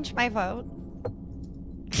I change my vote?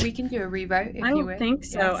 We can do a revote if I you don't wish. think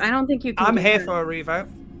so. Yes. I don't think you can. I'm do here that. for a revote.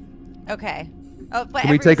 Okay. Oh, but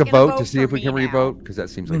Can we take a everyone's gonna vote to see for if we me can now revote? Because that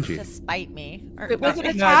seems like To cheating. spite me. Or, Wait, was it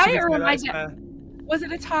a No, tie to be or fair, am I that's dead? fair. Was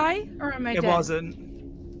it a tie or am I It dead? wasn't.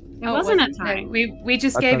 It wasn't a tie. No, we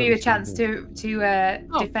just I gave thought it you a was chance something. to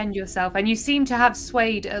Oh. defend yourself, and you seem to have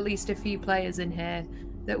swayed at least a few players in here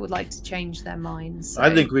that would like to change their minds. I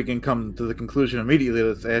so- think we can come to the conclusion immediately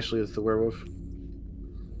that Ashley is the werewolf.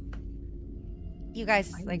 You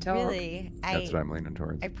guys, I like, don't. really, That's what I'm leaning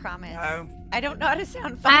towards. I promise. No. I don't know how to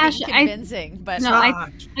sound Ash, fucking I- convincing, but No,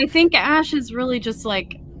 I think Ash is really just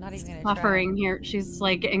like not even gonna suffering here. She's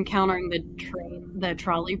like encountering the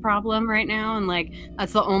trolley problem right now, and like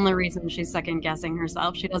that's the only reason she's second guessing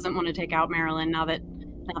herself. She doesn't want to take out Marilyn now that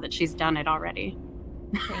she's done it already.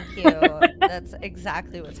 try. Thank you. That's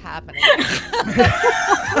exactly what's happening.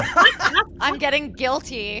 I'm getting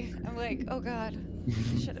guilty. I'm like, oh god,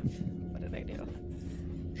 should have. What did I do?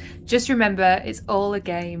 Just remember, it's all a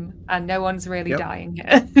game, and no one's really Yep. dying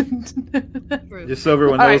here. Just so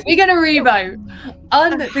everyone All knows. right, we're gonna revote.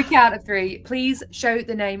 On the count of 3, please show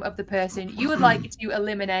the name of the person you would like to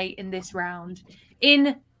eliminate in this round.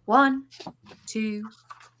 In 1, 2,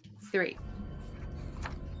 3.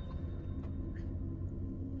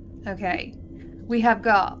 Okay, we have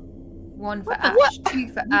got 1 for Ash, 2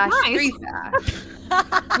 for Ash, Nice. 3 for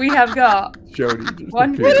Ash. We have got Joni.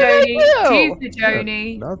 1 for disappeared. Joni, 2 for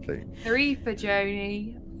Joni, Nothing. 3 for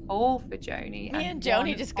Joni, 4 for Joni. Me and Joni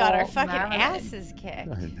 1 just got our for fucking Marilyn. asses kicked.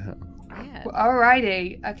 I know. Yeah.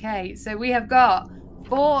 Alrighty, okay, so we have got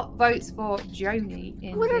 4 votes for Joni.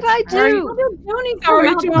 In What did this I do? round. Sorry,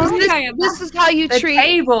 Oh, Joni. This is how you The treat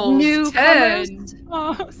tables newcomers. turned.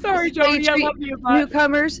 Oh, sorry, This is how you Joni. I treat love you, but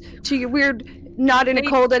newcomers to your weird, not in a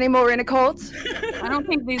cult anymore, in a cult. I don't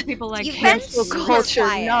think these people like You've been Cancel super culture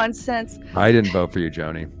quiet. nonsense. I didn't vote for you,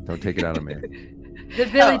 Joni. Don't take it out of me. The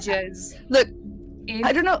villagers. Look, in-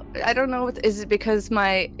 I don't know. I don't know. Is it because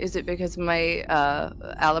my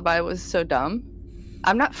alibi was so dumb?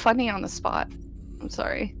 I'm not funny on the spot. I'm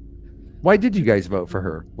sorry. Why did you guys vote for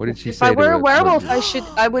her? What did she If say? I to were a it? werewolf,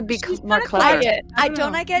 I would be She's more kinda clever. quiet. Don't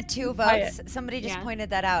know. I get 2 Quiet. votes? Somebody just Yeah.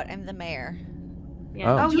 pointed that out. I'm the mayor.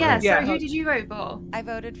 Yeah. Oh yeah, Yeah. sorry, who did you vote for? I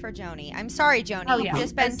voted for Joni. I'm sorry, Joni. Oh, You've yeah.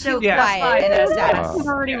 just been That's still- too Yeah. quiet and That's obsessed. Wow. I've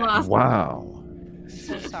already lost. Wow.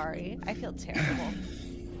 So sorry. I feel terrible.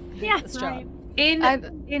 Yeah, This right. job. In I-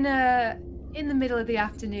 in a in the middle of the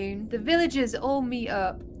afternoon, the villagers all meet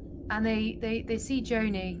up, and they see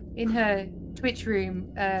Joni in her Twitch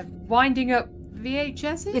room, winding up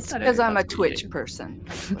VHSs. It's because I'm a Twitch person.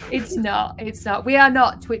 It's not. It's not. We are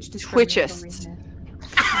not Twitch Twitchists.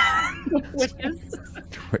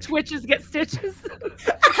 Twitches get stitches.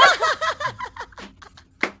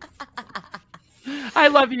 I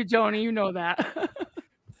love you, Joni. You know that.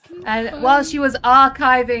 And while she was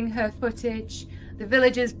archiving her footage, the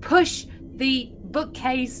villagers push the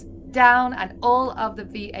bookcase down, and all of the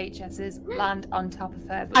VHSs land on top of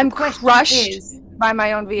her. But I'm crushed by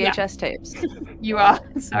my own VHS tapes. You are.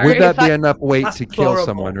 Sorry. Would that be enough weight to kill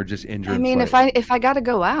someone or just injure? I mean, if I gotta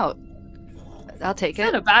go out, I'll take it.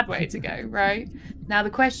 It's not a bad way to go, right? Now the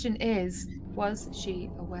question is, was she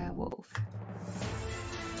a werewolf?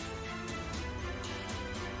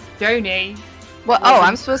 Joni. Well, oh,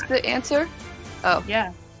 I'm supposed to answer? Oh.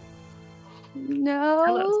 Yeah.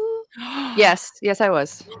 No. Yes, I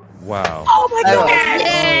was. Wow. Oh my god!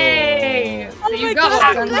 Yay! Oh So you my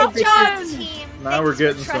got god! one. Good job. Now we're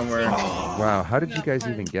getting somewhere. Wow, how did you guys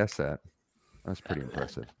even guess that? That's pretty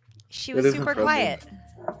impressive. She was super quiet.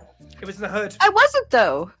 It was the hood. I wasn't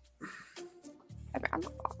though.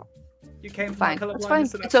 You came fine. It's fine.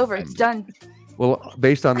 It's over. It's done. Well,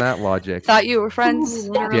 based on that logic, Thought you were friends.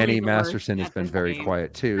 Danny Masterson has been very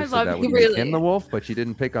quiet too, so that would make him the wolf, but you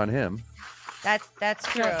didn't pick on him. That's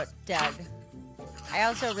true, Doug. I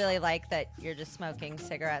also really like that you're just smoking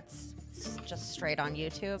cigarettes just straight on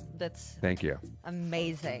YouTube. That's Thank you.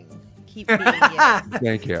 Amazing. Keep being you.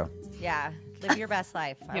 Thank you. Yeah, live your best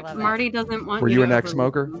life. I love Marty it. doesn't want. Were you an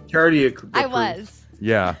ex-smoker? I was.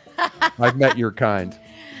 Yeah, I've met your kind.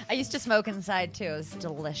 I used to smoke inside too. It was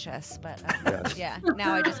delicious, but yeah.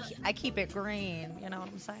 Now I keep it green. You know what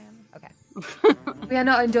I'm saying? Okay. We are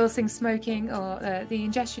not endorsing smoking or the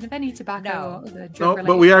ingestion of any tobacco or the drug. No,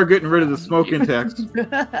 but we are getting rid of the smoking tax.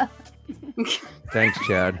 Thanks,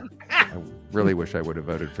 Chad. I really wish I would have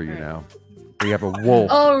voted for you now. We have a wolf.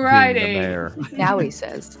 Alrighty. being the mayor. Now he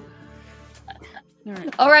says.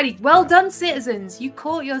 Alrighty, well done, citizens. You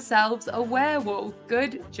caught yourselves a werewolf.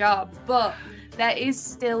 Good job. But there is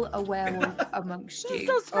still a werewolf amongst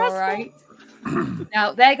you. So all right.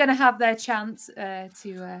 Now they're going to have their chance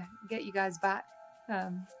to get you guys back,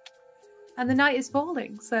 and the night is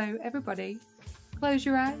falling. So everybody, close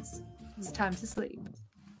your eyes. It's time to sleep.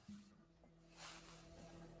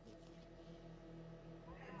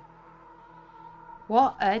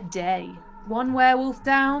 What a day. One werewolf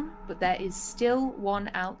down, but there is still one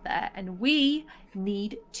out there, and we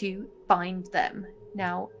need to find them.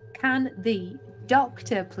 Now, can the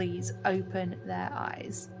doctor please open their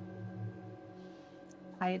eyes?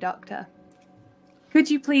 Hiya, doctor. Could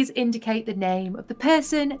you please indicate the name of the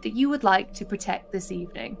person that you would like to protect this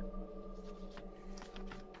evening?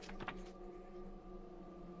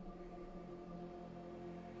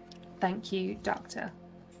 Thank you, doctor.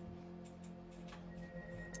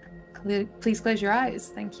 Please close your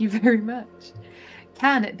eyes. Thank you very much.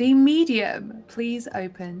 Can the medium please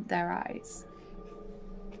open their eyes?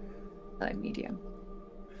 Hello, medium.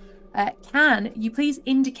 Can you please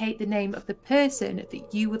indicate the name of the person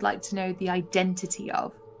that you would like to know the identity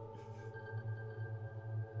of?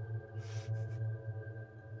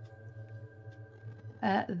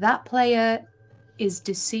 That player is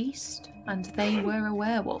deceased and they were a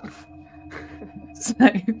werewolf. So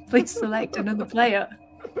please select another player.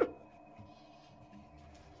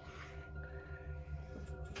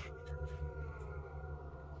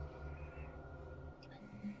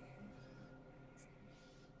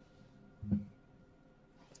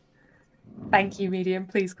 Thank you, medium.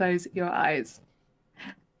 Please close your eyes.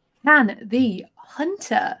 Can the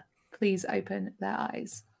hunter please open their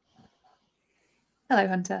eyes? Hello,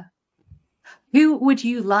 hunter. Who would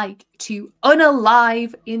you like to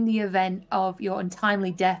unalive in the event of your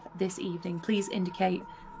untimely death this evening? Please indicate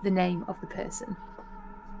the name of the person.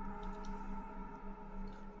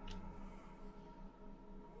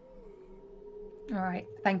 All right.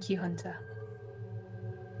 Thank you, hunter.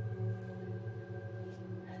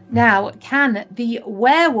 Now, can the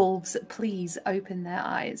werewolves please open their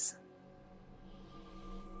eyes?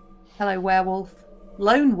 Hello, werewolf.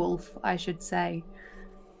 Lone wolf, I should say.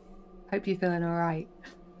 Hope you're feeling all right.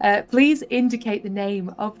 Please indicate the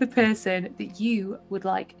name of the person that you would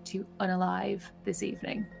like to unalive this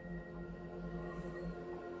evening.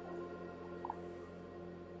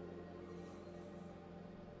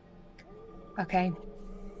 Okay.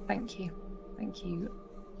 Thank you. Thank you,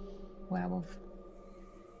 werewolf.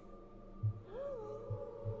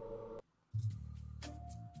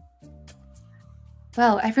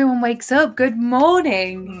 Well, everyone wakes up. Good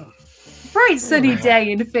morning. bright sunny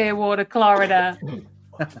day in Fearwater, Clorida.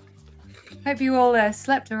 Hope you all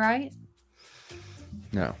slept all right.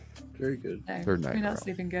 No. Very good. No, Third night. we're not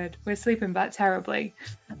sleeping good. We're sleeping back terribly.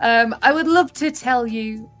 I would love to tell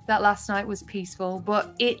you that last night was peaceful,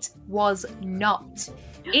 but it was not.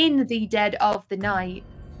 In the dead of the night,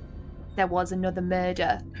 there was another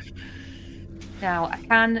murder. Now, I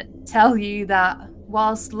can tell you that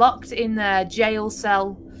whilst locked in their jail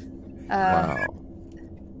cell, Wow.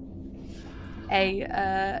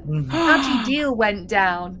 a dodgy deal went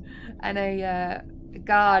down, and a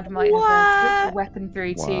guard might have put a weapon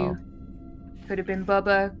through too. Could have been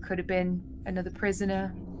Bubba, could have been another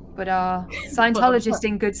prisoner, but our Scientologist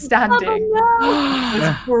in good standing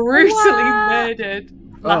was brutally murdered.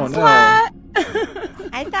 Oh no!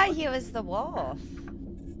 I thought he was the wolf.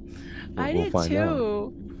 I did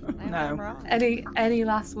too. No. Any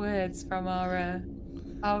last words from our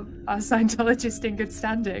Scientologist in good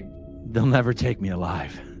standing? They'll never take me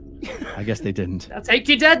alive. I guess they didn't. I'll take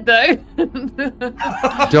you dead though.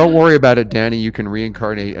 Don't worry about it, Danny. You can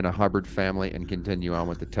reincarnate in a Hubbard family and continue on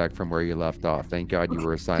with the tech from where you left off. Thank God you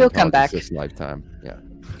were a He'll come back Scientologist this lifetime. Yeah.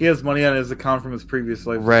 He has money on his account from his previous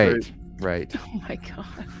life. Right. Right. Oh my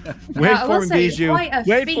God. Wait I for will me, say it's Bijou. quite a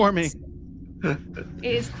Wait feat. for me.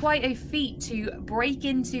 It is quite a feat to break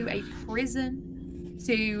into a prison,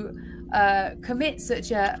 to commit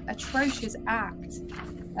such a atrocious act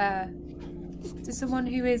to someone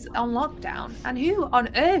who is on lockdown. And who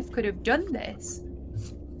on earth could have done this?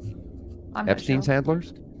 I'm not Epstein's sure.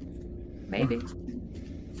 handlers? Maybe.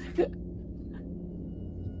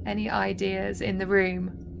 Any ideas in the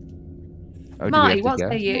room? Oh, do we have Marty, to what guess?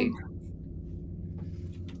 say you?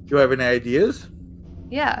 Do I have any ideas?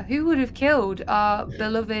 Yeah, who would have killed our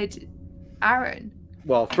beloved Aaron?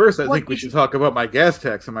 Well, first I What think we did should you- talk about my gas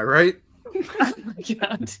tax. Am I right? Oh my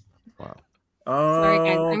God. Wow. Sorry,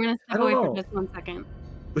 guys. I'm going to I step don't away know. for just 1 second.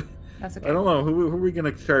 That's okay. I don't know who are we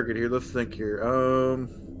gonna target here. Let's think here.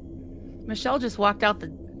 Michelle just walked out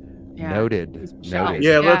the. Yeah. Noted. Michelle. Noted.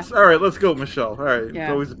 Yeah, Yeah. all right. Let's go, Michelle. All right, Yeah.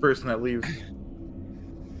 it's always the person that leaves.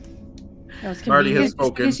 That was Marty convenient. has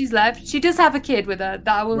spoken. Because she's left. She does have a kid with her. That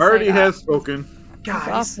I will Marty say that. has spoken. It's Guys,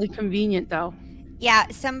 awfully convenient, though. Yeah,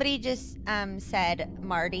 somebody just said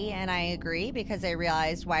Marty, and I agree because I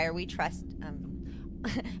realized why are we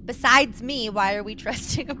besides me, why are we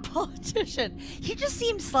trusting a politician? He just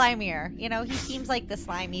seems slimier. You know, he seems like the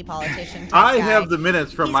slimy politician type I guy. have the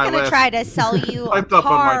minutes from He's my gonna last. try to sell you a Typed up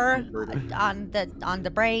on my car keyboard. on the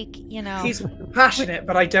break. You know, he's passionate,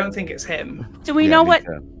 but I don't think it's him. Do we Yeah, know me what?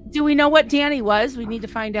 too. Do we know what Danny was? We need to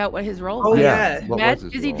find out what his role Oh, was. yeah. What Dead? was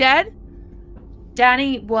his Is he role? dead?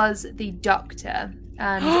 Danny was the doctor,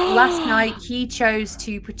 and last night he chose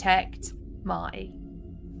to protect Mai.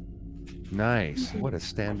 Nice. What a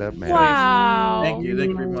stand-up man. Wow. Thank you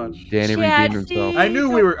very much. Danny redeemed himself. I knew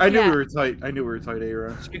we were. I knew Yeah. we were tight. I knew we were tight,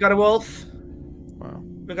 Aaron. We got a wolf, Wow.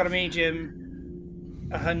 we got a medium,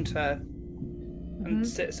 a hunter, and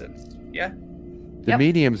citizens. Yeah. The Yep.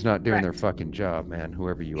 medium's not doing their Correct. fucking job, man.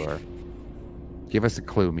 Whoever you are. Give us a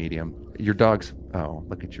clue, medium. Your dog's. Oh,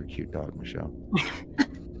 look at your cute dog, Michelle.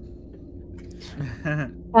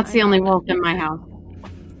 That's the only wolf in my house.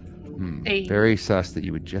 Hey. Very sus that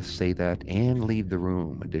you would just say that and leave the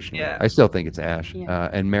room. Additionally, Yeah. I still think it's Ash, Yeah.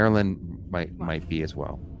 and Marilyn might be as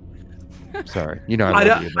well. Sorry, you know I I love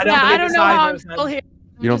don't- you. I but- don't Yeah, believe I don't it's know how either I'm of them. still here.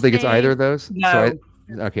 You don't think it's either of those? No.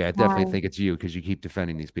 Okay, I definitely No. think it's you because you keep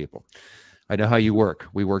defending these people. I know how you work.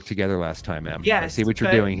 We worked together last time, Em. I Yes, see what you're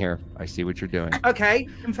but- doing here. I see what you're doing. Okay,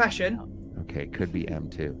 confession. Okay, could be M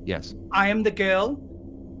too. Yes. I am the girl.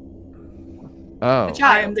 Oh,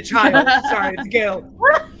 I am the child. Sorry, the girl.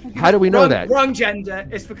 how do we know that? Wrong gender.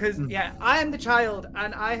 It's because, yeah, I am the child,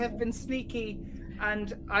 and I have been sneaky,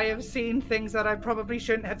 and I have seen things that I probably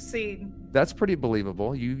shouldn't have seen. That's pretty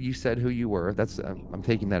believable. You said who you were. That's I'm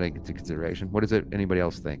taking that into consideration. What does it? Anybody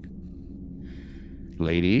else think?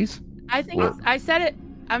 Ladies, I think Well- I said it.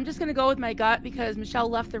 I'm just gonna go with my gut because Michelle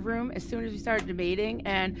left the room as soon as we started debating,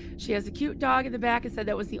 and she has a cute dog in the back and said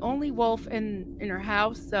that was the only wolf in her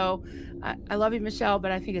house. So I love you, Michelle,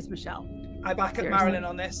 but I think it's Michelle. I back up Seriously. Marilyn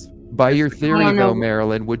on this. by your theory don't though, know.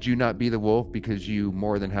 Marilyn, would you not be the wolf because you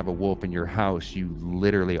more than have a wolf in your house? You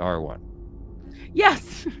literally are one.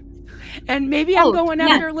 Yes, and maybe I'm Oh, going yeah.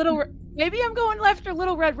 after Little. Maybe I'm going after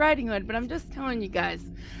Little Red Riding Hood, but I'm just telling you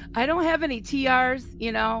guys, I don't have any TRs.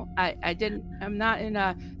 You know, I didn't. I'm not in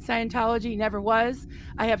Scientology. Never was.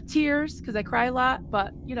 I have tears because I cry a lot,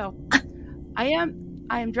 but you know, I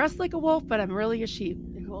am dressed like a wolf, but I'm really a sheep.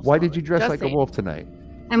 Why did you dress Just like a saying. wolf tonight?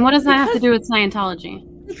 And what does that have to do with Scientology?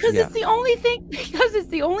 Because it's the only thing. Because it's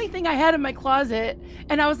the only thing I had in my closet,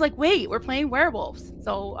 and I was like, "Wait, we're playing werewolves."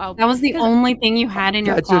 So that was the only thing you had in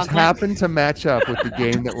your that closet. just happened to match up with the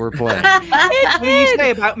game that we're playing. What do you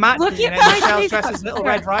say about Matt? Look and at my Michelle face. dresses Little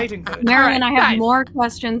Red Riding Hood? Marilyn, I have guys. more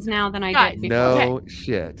questions now than I did before. No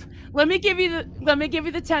shit. Let me give you the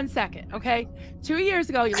 10-second. Okay, 2 years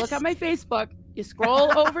ago, you look at my Facebook. You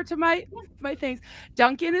scroll over to my things.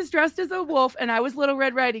 Duncan is dressed as a wolf, and I was Little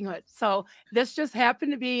Red Riding Hood. So this just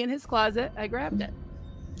happened to be in his closet. I grabbed it.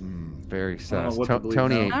 Very sus. what to believe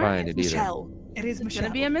Tony now. ain't buying it either. Michelle. It is It's Michelle.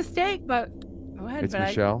 gonna be a mistake, but go ahead. It's but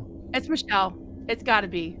Michelle. It's Michelle. It's got to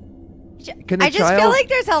be. Can the I just feel child- like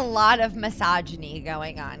there's a lot of misogyny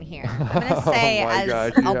going on here. I'm gonna say, Oh my as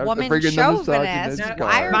gosh, you have a to woman bring in the chauvinist, misogynist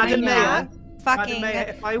why are Madam we Mayor. not fucking? Madam Mayor,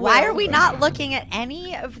 if I Why will- are we not looking at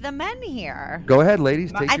any of the men here? Go ahead,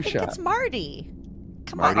 ladies. Take I your think shot. it's Marty.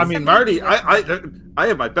 Come Marty. on. I mean, somebody- Marty, I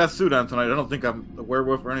have my best suit on tonight. I don't think I'm a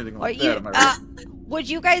werewolf or anything like that. Am I right? Would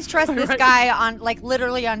you guys trust this guy on, like,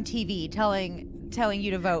 literally on TV, telling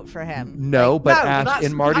you to vote for him? No, Like, but No, Ash, that's-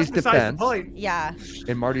 in Marty's that's besides the defense, point. yeah.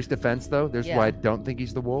 in Marty's defense, though, there's Yeah. why I don't think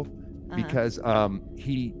he's the wolf, because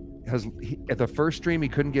he at the first stream he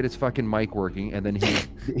couldn't get his fucking mic working, and then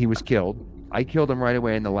he was killed. I killed him right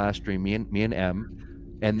away in the last stream. Me and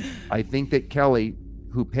Em, and I think that Kelly,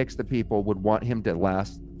 who picks the people, would want him to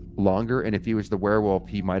last longer, and if he was the werewolf,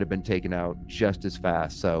 he might have been taken out just as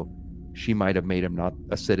fast. So she might have made him not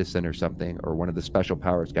a citizen or something, or one of the special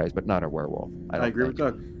powers guys, but not a werewolf. I agree with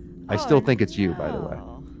Doug. I still think it's you, by the way.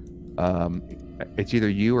 It's either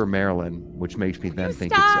you or Marilyn, which makes me then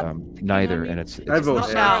think stop? it's neither, and it's I vote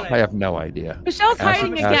not Ash. I have no idea. Michelle's Ash-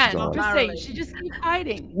 hiding Ash again. dog. Just say she just keeps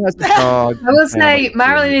hiding. I will say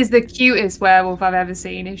Marilyn is the cutest werewolf I've ever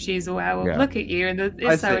seen. If she's a werewolf, Yeah. look at you, and I'd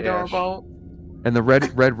it's so say Ash. adorable. And the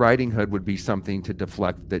Red Riding Hood would be something to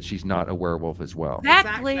deflect that she's not a werewolf as well.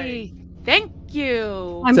 Exactly. Thank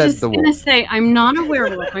you. I'm Says just the gonna wolf. say I'm not a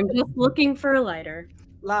werewolf. I'm just looking for a lighter.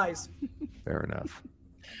 Lies. Fair enough.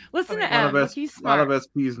 Listen to One Em. of Look, us, he's one smart. of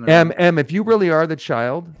SPs now. Em, if you really are the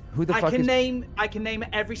child, who the I fuck can is? name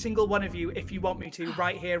every single one of you if you want me to,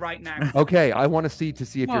 right here, right now. Okay, I want to see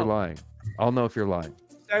if you're Whoa. lying. I'll know if you're lying.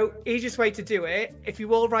 So, easiest way to do it, if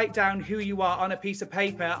you all write down who you are on a piece of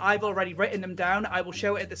paper, I've already written them down. I will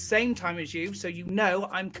show it at the same time as you, so you know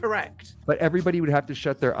I'm correct. But everybody would have to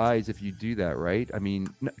shut their eyes if you do that, right? I mean,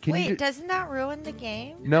 can Wait, you? doesn't that ruin the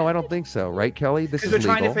game? No, I don't think so, right, Kelly? This Because is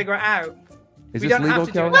we're legal. trying to figure it out. Is We this don't legal, have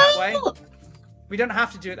to do it Kelly? that way. We don't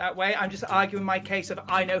have to do it that way. I'm just arguing my case of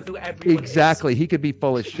I know who everyone Exactly. He could be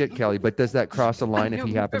full of shit, Kelly, but does that cross the line if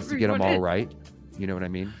he know happens to get them everyone all is. right? You know what I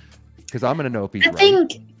mean? Because I'm going to know if he's I right.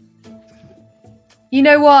 think. You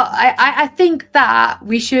know what? I think that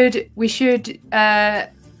we should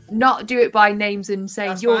not do it by names and saying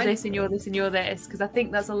That's you're fine. this and you're this and you're this, because I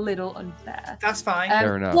think that's a little unfair. That's fine.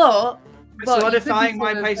 Fair enough. But you could be Solidifying my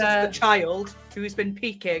sort of, place as the child who's been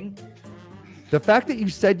peeking. The fact that you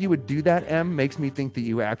said you would do that, Em, makes me think that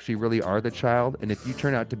you actually really are the child. And if you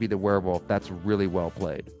turn out to be the werewolf, that's really well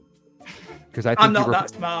played. Because I think I'm not you were, that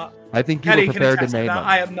smart. I think you Kelly were can prepared to attest to name that. him.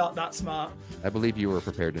 I am not that smart. I believe you were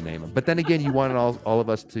prepared to name him. But then again, you wanted all of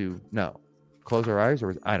us to no close our eyes,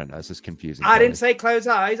 or I don't know. This is confusing. I Kelly. didn't say close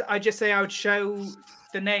eyes. I just say I would show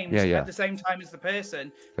the names Yeah, yeah. at the same time as the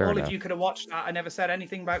person. Fair All enough. of you could have watched that. I never said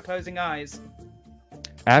anything about closing eyes.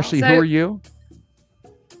 Ashley, So- who are you?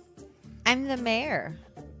 I'm the mayor.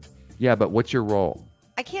 Yeah, but what's your role?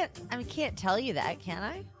 I can't tell you that, can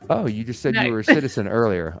I? Oh, you just said No. you were a citizen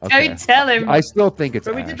earlier. Okay. Don't tell him. I still think it's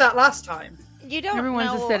But we Ash. did that last time. You don't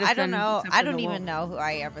Everyone's a know. I citizen don't know. except I for don't the even wolf. know who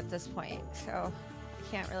I am at this point, so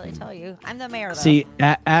I can't really tell you. I'm the mayor, though. See,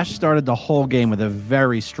 Ash started the whole game with a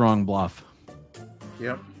very strong bluff.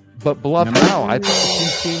 Yep. But bluff Remember? now. I think she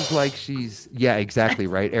seems like she's. Yeah, exactly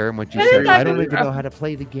right, Aaron. What you What said. is I that? don't even know how to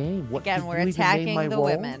play the game. What Again, did we're you even name my attacking the role?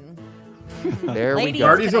 women. There we Ladies, go.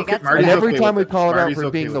 Marty's can I okay- get some Marty's And every okay time we with it. call her out Marty's for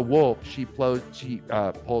okay being with the it. wolf, she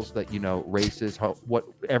pulls the races, what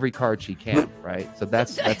every card she can, right? So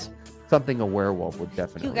that's something a werewolf would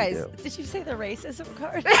definitely You guys, do. did you say the racism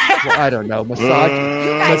card? Well, I don't know, guys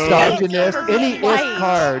can't misogynist, keep her any being white. if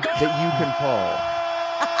card that you can pull.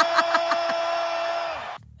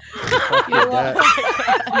 You know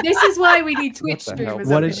what? This is why we need Twitch What the hell? streamers.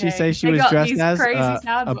 What over did she here. say she They was got dressed these as? crazy A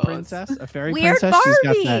soundboards. princess? A fairy Weird princess?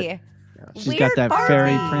 Barbie. She's got that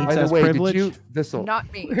fairy Barbie. By princess the way, privilege. did you this'll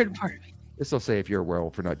Not me. Weird Barbie. this'll say if you're a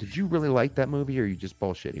werewolf or not. Did you really like that movie, or are you just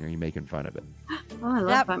bullshitting? Or are you making fun of it? Oh, I love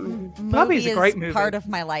That that movie. Barbie movie is a great movie. part of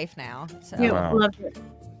my life now. So Yeah, Wow. loved it.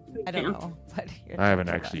 I don't know. But I haven't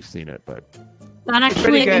actually seen it, but That pretty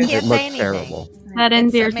actually good. it Can't looks say anything. terrible. that It's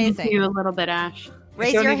endears me amazing. to you a little bit, Ash.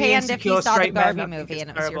 Raise only your the hand if you insecure saw the straight men Barbie that think movie it's and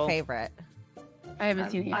it was your terrible. favorite. I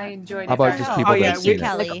haven't seen it yet. I enjoyed it. How about very just much. people Oh, yeah, that we- seen it?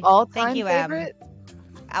 Kelly. Like all-time Thank you, favorite?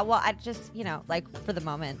 Well, I just, like for the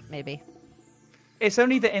moment, maybe. It's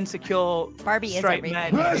only the insecure Barbie is straight everything.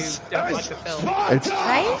 men who don't like the film. It's,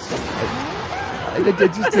 Right?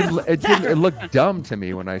 it just it looked dumb to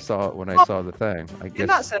me when I saw the thing. I In that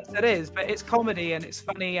guess. sense, it is, but it's comedy and it's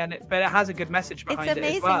funny but it has a good message behind It's it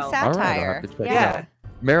amazing as well. All right, I'll satire. have to check it Yeah. out.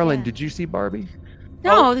 Marilyn, Yeah. did you see Barbie?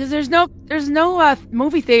 No, there's no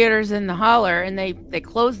movie theaters in the holler, and they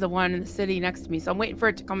closed the one in the city next to me. So I'm waiting for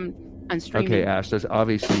it to come on streaming. Okay, Ash. There's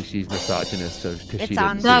obviously she's misogynist because she It's didn't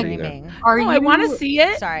on see it either. streaming. Are Oh, I want to see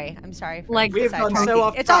it. Sorry, I'm sorry. For Like, We've gone sidetracking. so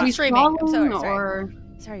off It's on track. streaming. I'm sorry. Or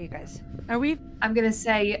Sorry, you guys. Are we? I'm gonna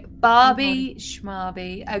say Barbie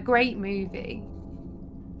Schmarby, a great movie,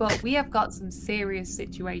 but we have got some serious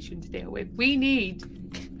situation to deal with. We need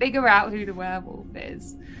to figure out who the werewolf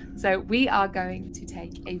is, so we are going to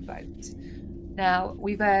take a vote. Now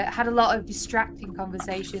we've had a lot of distracting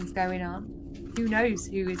conversations going on. Who knows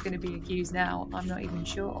who is going to be accused now? I'm not even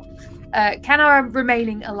sure. Can our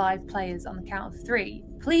remaining alive players, on the count of 3,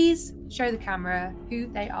 please show the camera who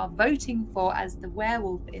they are voting for as the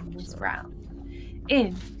werewolf in this round?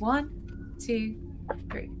 In 1, 2,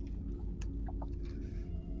 3.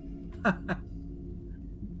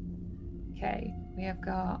 Okay, we have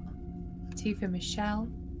got 2 for Michelle,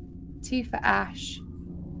 2 for Ash,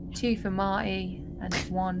 2 for Marty, and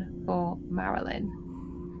 1 for Marilyn.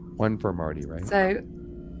 1 for Marty, right? So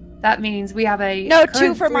that means we have a No, current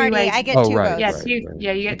 2 for Marty. three-way- I get Oh, 2 right, votes. Yeah, right, 2. right.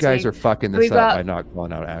 Yeah, you You get guys 2. are fucking We've this up got- by not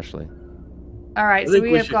calling out Ashley. All right, I so think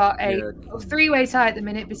we we have should- got yeah. a 3-way tie at the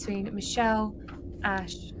minute between Michelle,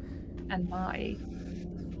 Ash, and Marty.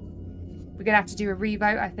 We're gonna have to do a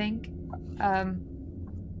revote, I think.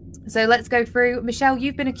 So let's go through. Michelle,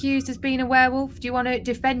 you've been accused as being a werewolf. Do you want to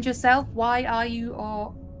defend yourself? Why are you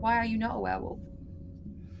not a werewolf?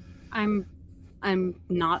 I'm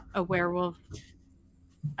not a werewolf.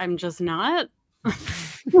 I'm just not.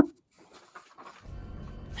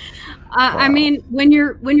 I mean, when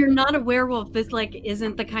you're not a werewolf, this like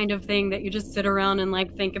isn't the kind of thing that you just sit around and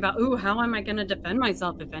like think about. Ooh, how am I going to defend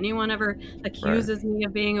myself if anyone ever accuses me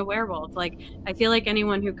of being a werewolf? Like, I feel like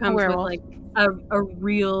anyone who comes with like a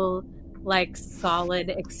real like solid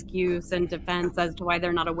excuse and defense as to why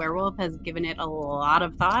they're not a werewolf has given it a lot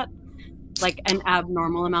of thought, like an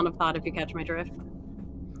abnormal amount of thought. If you catch my drift.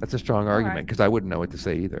 That's a strong argument because I wouldn't know what to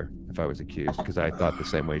say either if I was accused because I thought the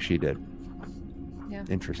same way she did. Yeah.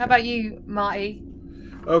 Interesting. How about you, Marty?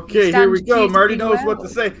 Okay, here we go. Marty knows what to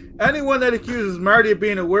say. Anyone that accuses Marty of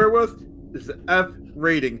being a werewolf is an F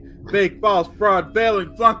rating. Fake, false, fraud,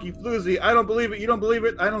 failing, flunky, floozy. I don't believe it. You don't believe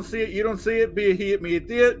it. I don't see it. You don't see it. Be a he, me a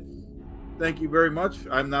did. Thank you very much.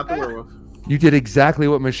 I'm not the werewolf. You did exactly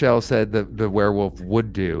what Michelle said the werewolf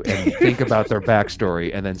would do and think about their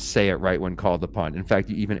backstory and then say it right when called upon. In fact,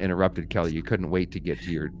 you even interrupted Kelly. You couldn't wait to get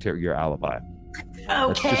to your alibi.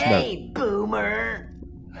 Okay, boomer.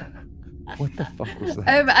 What the fuck was that?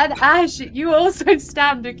 And Ash, you also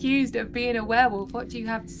stand accused of being a werewolf. What do you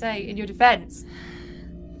have to say in your defense?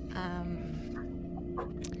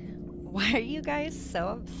 Why are you guys so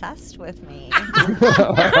obsessed with me?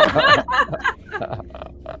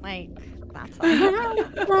 Like, that's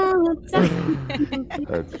all.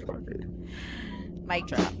 That's funny. Mic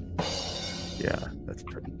drop. Yeah, that's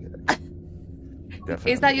pretty good.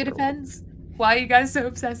 Is that your defense? Why are you guys so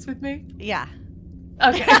obsessed with me? Yeah.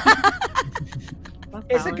 Okay.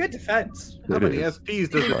 It's a good defense. How many SPs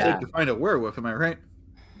does it take to find a werewolf? Am I right?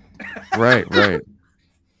 Right. Michelle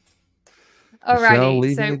Alrighty,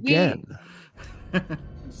 leaving so again.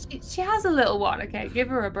 she has a little one. Okay, give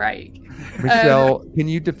her a break. Michelle, can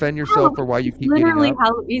you defend yourself for why you keep getting Literally,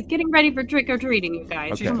 up? he's getting ready for trick or treating, you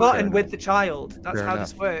guys. Okay. She's plotting with the child. That's Fair how enough.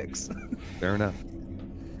 this works. Fair enough.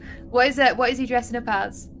 What is it? What is he dressing up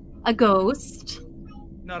as? A ghost.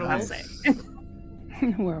 Not a Classic.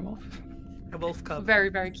 Werewolf. A wolf cub. Very,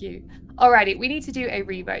 very cute. Alrighty, we need to do a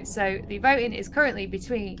revote. So the voting is currently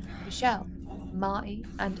between Michelle, Marty,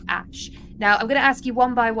 and Ash. Now, I'm going to ask you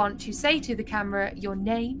one by one to say to the camera your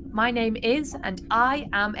name. My name is, and I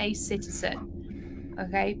am a citizen.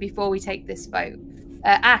 Okay, before we take this vote.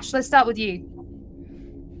 Ash, let's start with you.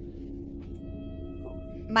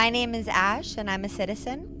 My name is Ash, and I'm a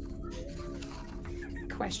citizen.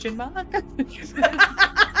 Question mark?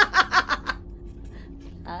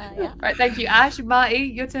 Yeah. Right, thank you, Ash. Marty,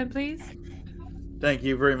 your turn, please. Thank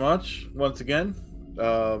you very much. Once again,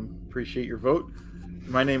 appreciate your vote.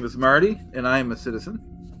 My name is Marty, and I am a citizen.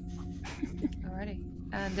 Alrighty.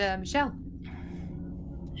 And Michelle.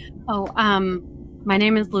 Oh, my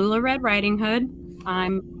name is Lula Red Riding Hood.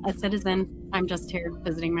 I'm a citizen. I'm just here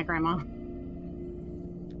visiting my grandma.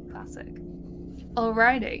 Classic.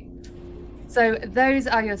 Alrighty. So those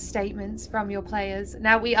are your statements from your players.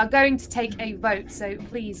 Now we are going to take a vote. So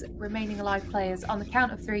please, remaining alive players, on the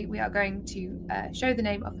count of 3, we are going to show the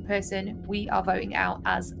name of the person we are voting out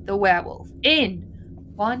as the werewolf. In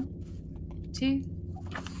 1, 2,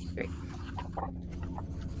 3.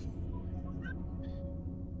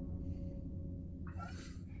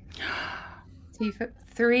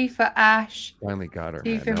 Three for Ash. Finally got her.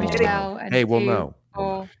 2 for man. Michelle. And Hey, we'll 2 know.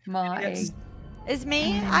 for Marty. Yes. Is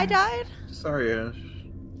me? I died? Sorry, Ash.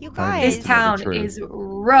 You guys. This town is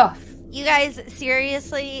rough. You guys,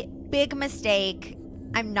 seriously, big mistake.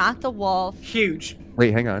 I'm not the wolf. Huge.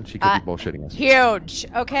 Wait, hang on. She could be bullshitting us. Huge,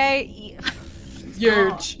 okay?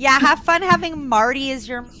 Huge. Yeah, have fun having Marty as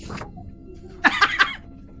your...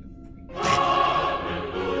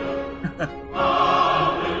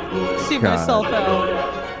 See myself out.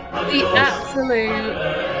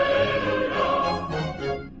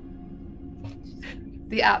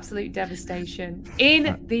 The absolute devastation.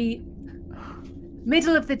 In the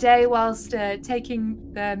middle of the day, whilst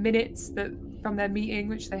taking their minutes from their meeting,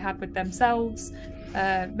 which they had with themselves,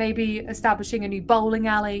 maybe establishing a new bowling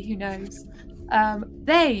alley, who knows,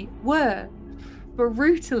 they were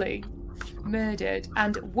brutally murdered.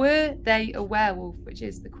 And were they a werewolf, which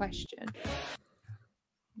is the question?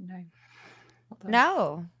 No.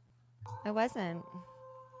 No, I wasn't.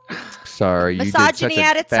 Sorry, you did Misogyny such a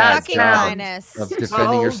at its bad fucking job finest. of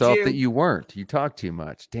defending yourself you. that you weren't. You talked too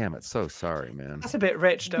much. Damn it. So sorry, man. That's a bit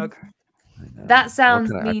rich, Doug. That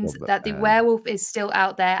sounds What can I means feel that the bad? werewolf is still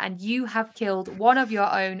out there, and you have killed one of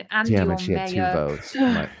your own and Damn your it, she had 2 mayor. votes.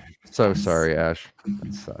 So sorry, Ash.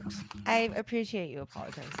 That sucks. I appreciate you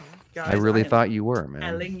apologizing. I really am thought you were, man.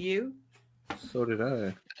 telling you. So did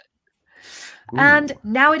I. And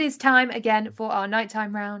now it is time again for our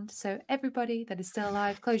nighttime round. So everybody that is still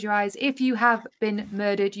alive, close your eyes. If you have been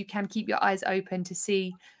murdered, you can keep your eyes open to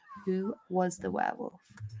see who was the werewolf.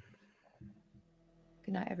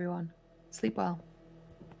 Good night, everyone. Sleep well.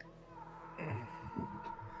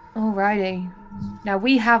 Alrighty. Now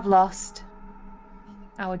we have lost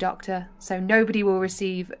our doctor, so nobody will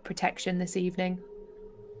receive protection this evening.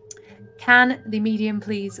 Can the medium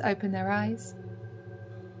please open their eyes?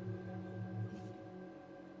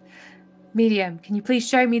 Medium, can you please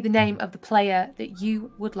show me the name of the player that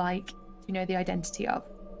you would like to know the identity of?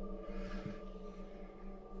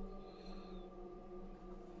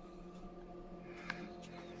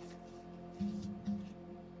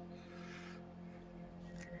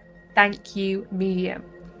 Thank you, medium.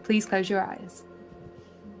 Please close your eyes.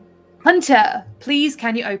 Hunter, please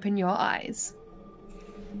can you open your eyes?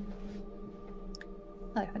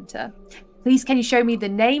 Hello, Hunter. Please can you show me the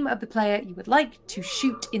name of the player you would like to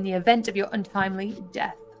shoot in the event of your untimely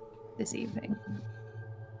death this evening?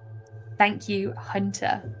 Thank you,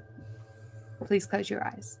 Hunter. Please close your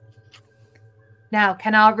eyes. Now,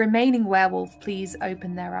 can our remaining werewolf please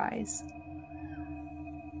open their eyes?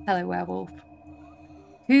 Hello, werewolf.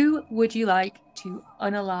 Who would you like to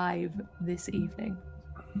unalive this evening?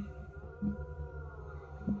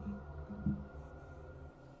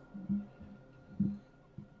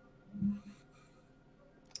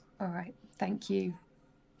 All right, thank you.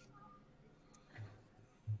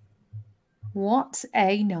 What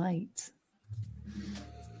a night.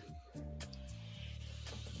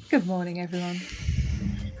 Good morning, everyone.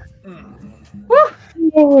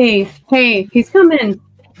 Woo! Hey, he's coming.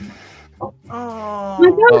 Oh, Oh,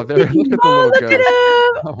 there, look at the little look ghost. at him!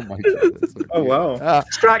 Oh my goodness. Oh, wow.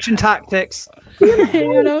 distraction tactics.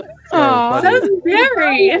 You know? Aw. buddy. So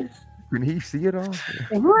scary. Can he see it all?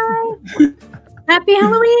 Happy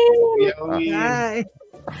Halloween! Hi.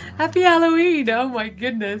 Happy Halloween. Oh my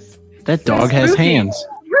goodness. That dog has spooky. hands.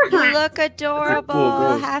 You look adorable.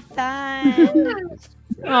 ghost. Have fun.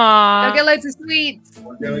 I'll get loads of sweets.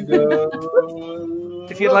 We're gonna go.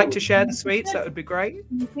 If you'd like to share the sweets, that would be great.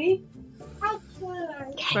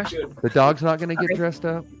 The dog's not going to get dressed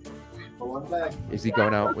up? Is he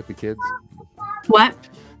going out with the kids? What?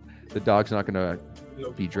 The dog's not going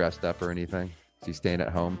to be dressed up or anything? Is he staying at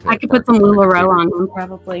home? To I could put some LuLaRoe on him,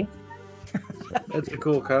 probably. That's a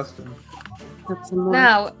cool costume. Put some more.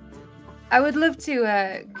 Now, I would love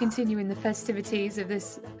to continue in the festivities of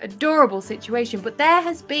this adorable situation, but there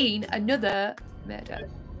has been another murder.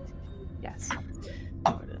 Yes.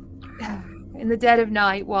 In the dead of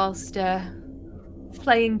night, whilst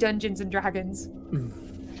playing Dungeons and Dragons.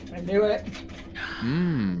 I knew it.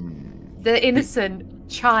 The innocent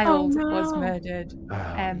child Oh, no. was murdered. Oh,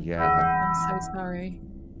 yeah, I'm so sorry.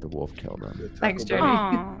 the wolf killed him. Thanks,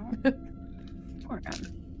 Aw. Joni.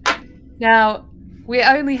 Now, we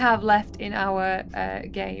only have left in our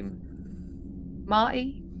game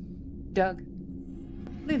Marty, Doug,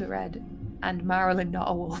 Lula Red, and Marilyn Not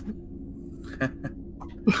a Wolf.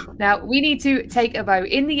 Now we need to take a vote.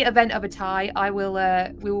 In the event of a tie, we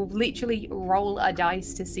will literally roll a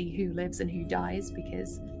dice to see who lives and who dies,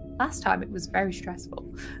 because last time it was very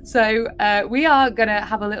stressful. So we are gonna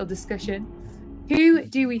have a little discussion. Who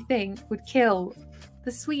do we think would kill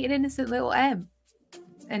the sweet and innocent little M?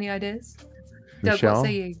 Any ideas? Michelle? Doug, what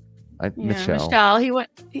say you? Michelle.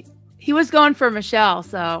 He was going for Michelle,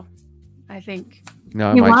 so I think. No,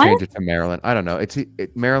 I might change it to Marilyn. I don't know. It's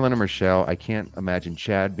Marilyn or Michelle. I can't imagine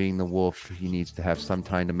Chad being the wolf. He needs to have some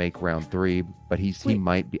time to make round 3, but he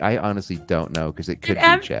might be. I honestly don't know, because it could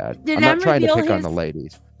be Chad. I'm not trying to pick on the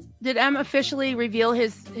ladies. Did M officially reveal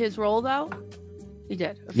his role though? He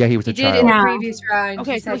did. Yeah, he was a child. Did in the previous round.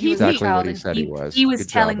 Okay, so he's exactly what he said he was. He was Good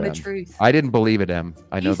telling job, the Em. truth. I didn't believe it, Em.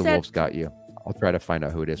 I know the wolf's got you. I'll try to find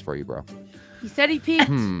out who it is for you, bro. He said he peeked.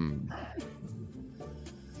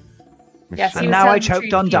 Yes, and now I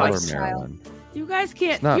choked on dice. You guys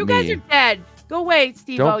can't. Not You guys me. are dead. Go away,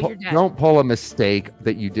 Steveo. You're dead. Don't pull a mistake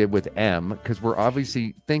that you did with M, because we're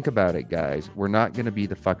obviously, think about it, guys. We're not going to be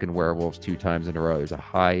the fucking werewolves 2 times in a row. There's a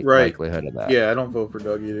high likelihood of that. Yeah, I don't vote for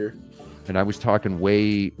Doug either. And I was talking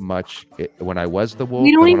way much when I was the wolf.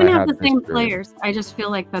 We don't even have the same players. I just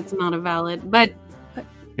feel like that's not a valid. But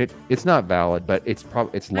it's not valid, but it's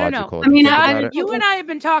logical. I mean, you and I have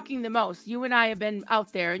been talking the most. You and I have been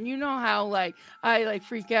out there, and you know how I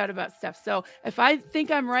freak out about stuff. So if I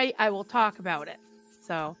think I'm right, I will talk about it.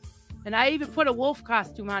 So, and I even put a wolf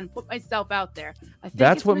costume on, and put myself out there. I think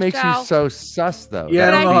that's what makes you so sus, though. Yeah,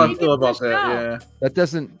 I don't know how I feel about that. Yeah, that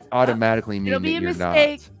doesn't automatically mean that you're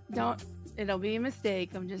not. It'll be a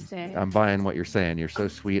mistake. I'm just saying. I'm buying what you're saying. You're so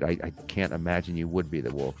sweet. I can't imagine you would be the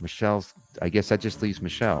wolf. Michelle's. I guess that just leaves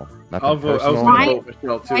Michelle. I'll vote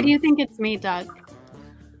Michelle too. Why do you think it's me, Doug?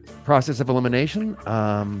 Process of elimination?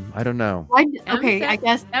 I don't know. Okay, I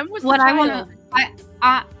guess what I want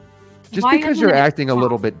to. Just because you're acting a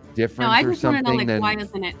little bit different I or just want something. to know, why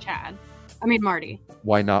isn't it Chad? I mean Marty.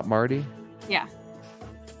 Why not Marty? Yeah.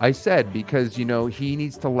 I said because he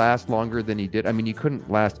needs to last longer than he did. I mean, you couldn't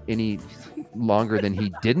last any longer than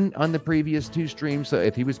he didn't on the previous 2 streams. So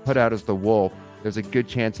if he was put out as the wolf, there's a good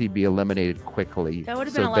chance he'd be eliminated quickly. That would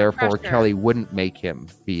have been a lot therefore, pressure. Kelly wouldn't make him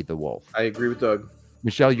be the wolf. I agree with Doug.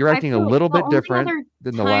 Michelle, you're acting a little bit different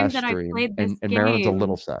than the last that I stream, played this and Marilyn's a game,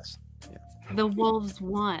 little sus. Yeah. The wolves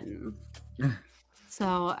won.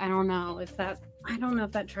 So I don't know if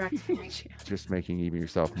that tracks. Just making even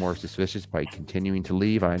yourself more suspicious by continuing to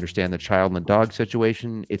leave. I understand the child and the dog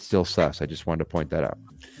situation. It's still sus. I just wanted to point that out.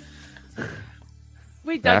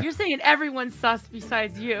 Wait, Doug, you're saying everyone's sus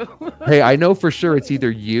besides you. Hey, I know for sure it's either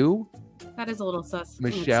you, that is a little sus,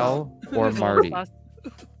 Michelle, or Marty.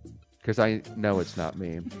 Because I know it's not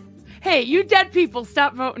me. Hey, you dead people,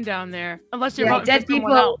 stop voting down there. Unless you're voting dead for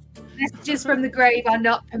someone people. else. Messages from the grave are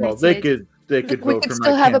not permitted. Well, they could vote We for could my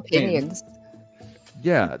still have campaign. opinions.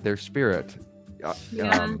 Yeah, their spirit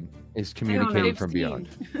is communicating from beyond.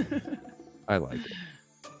 I like it.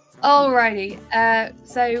 Alrighty,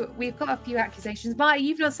 so we've got a few accusations. Marty,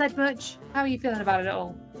 you've not said much. How are you feeling about it at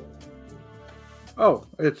all? Oh,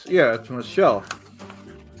 it's Michelle.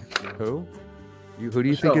 Who? Who do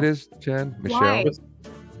you think it is, Jen? Michelle?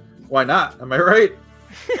 Why not? Am I right?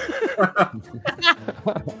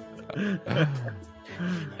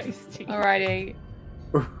 Alrighty.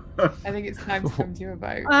 I think it's time to come to a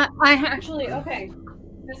vote. I actually,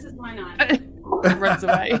 this is why not. Runs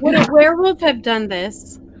away. Would a werewolf have done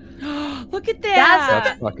this? Look at that.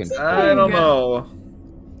 That's fucking. I don't know.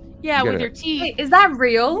 Yeah, with gotta- your teeth. Wait, is that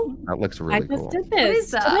real? That looks I really just cool. did What this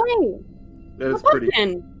is that? today. That is pretty.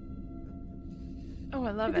 Oh,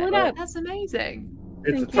 I love Look it. it up. That's amazing.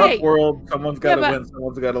 It's a Thank tough you. world. Someone's got to but- win.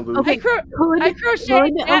 Someone's got to lose. I Could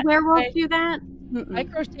crocheted a that werewolf today. do that? I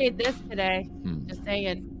crocheted this today. Hmm. Just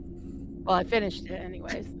saying. Well, I finished it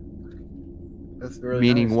anyways. That's really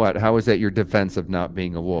Meaning nice. what? How is that your defense of not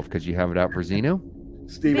being a wolf? Because you have it out for Xenu?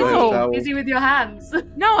 Steve No. has a towel. Busy with your hands.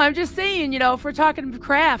 No, I'm just saying, if we're talking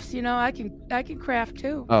crafts, I can craft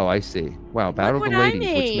too. Oh, I see. Wow, Battle of the what I Ladies,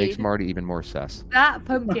 which makes made. Marty even more sus. That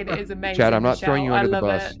pumpkin is amazing. Chad, I'm not Michelle. throwing you under I the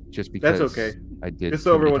love bus it. just because That's okay. I did. Just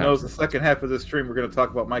so too many everyone knows, times. the second half of this stream, we're going to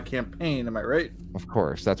talk about my campaign. Am I right? Of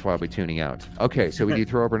course, that's why I'll be tuning out. Okay, so we do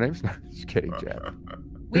throw over names? Just kidding, Chad.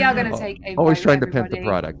 We are going to take a Always vote, trying to pimp the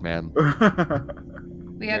everybody. product, man.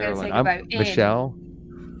 We are going to Marilyn, take a I'm vote. In Michelle.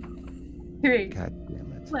 3. God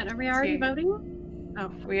damn it. What, are we already 2. voting? Oh.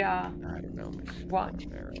 We are. I don't know, Michelle. 1.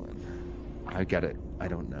 Marilyn. I got it. I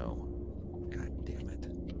don't know. God damn it.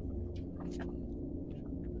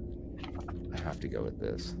 I have to go with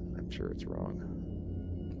this. I'm sure it's wrong.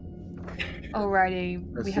 Alrighty,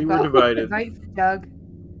 I we see have we're got divided. a vote for Doug.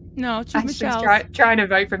 No, choose Ashley's Michelle. trying to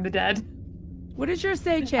vote from the dead. What did yours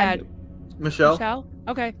say, Chad? Michelle. Michelle?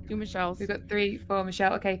 Okay, do Michelle's. We've got 3 for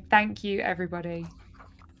Michelle. Okay, thank you, everybody.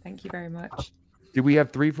 Thank you very much. Did we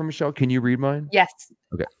have 3 for Michelle? Can you read mine? Yes.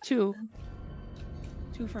 Okay. 2.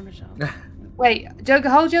 2 for Michelle. Wait, Doug,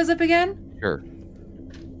 hold yours up again? Sure.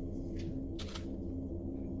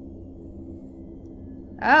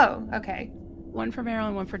 Oh, okay. 1 for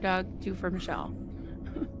Marilyn, 1 for Doug, 2 for Michelle.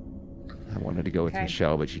 I wanted to go with Okay.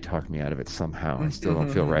 Michelle, but she talked me out of it somehow. I still don't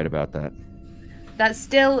feel right about that. That's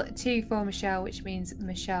still 2 for Michelle, which means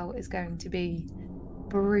Michelle is going to be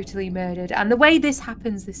brutally murdered. And the way this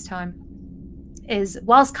happens this time is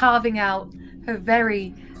whilst carving out her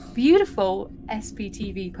very beautiful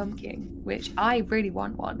SPTV pumpkin, which I really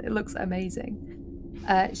want one. It looks amazing.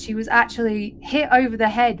 She was actually hit over the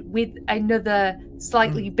head with another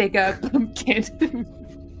slightly bigger pumpkin.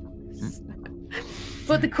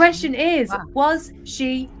 But the question is, was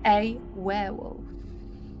she a werewolf?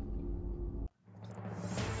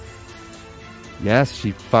 Yes,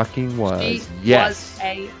 she fucking was. She yes. was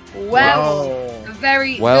a werewolf. Wow. A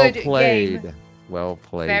very Well good played. game. Well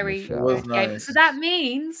played, Very Michelle. Was good game. nice. So that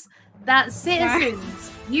means that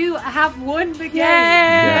citizens, you have won the game.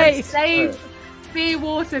 Yay! Yes. Saved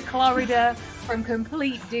Fearwater Clorida from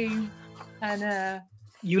complete doom. And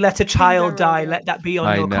You let a child die. Let that be on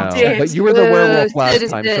I your know. conscience. But you were the werewolf last time,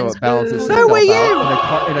 so Citizens, it balances boo. itself So were you.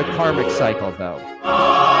 out in a karmic cycle, though.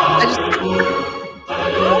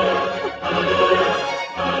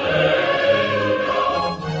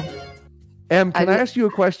 Em, can I ask you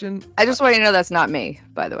a question? I just want you to know that's not me,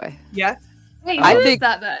 by the way. Yeah. wait, I who is think-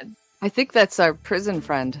 that then? I think that's our prison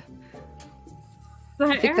friend. I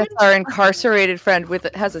think Aaron? that's our incarcerated friend with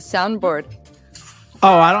has a soundboard.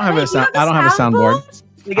 Oh, I don't have a Wait, you sound. have a I don't have a soundboard.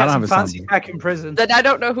 You I get don't some have a fancy soundboard. back in prison. Then I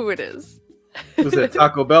don't know who it is. Was it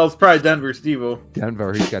Taco Bell's? Probably Denver, Steveo.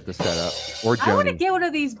 Denver, he's got the setup. Or I want to Joni. get one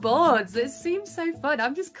of these boards. It seems so fun.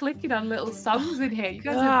 I'm just clicking on little songs in here. You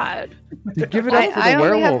guys are... God. To give it up for I the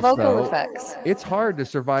only have werewolves, vocal though, effects. it's hard to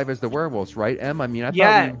survive as the werewolves, right, Em? I mean, I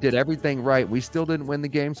Yeah. thought we did everything right. We still didn't win the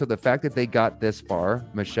game, so the fact that they got this far,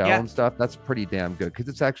 Michelle Yeah. and stuff, that's pretty damn good, because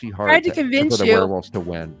it's actually hard Tried to convince for the you. werewolves to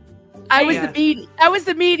win. I was Yeah. I was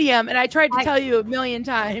the medium, and I tried to tell you a million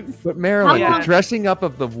times. But Marilyn, How the long- dressing up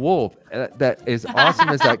of the wolf, that is awesome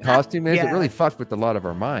as that costume is, it Yeah. really fucked with a lot of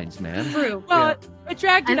our minds, man. True. Well, it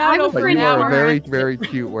dragged it And out I was over But an you are a hour. very, very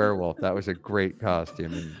cute werewolf. That was a great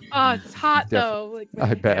costume. And Oh, it's hot Def- though. Like,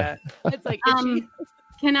 I bet. it's like itchy.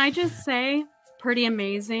 Can I just say, pretty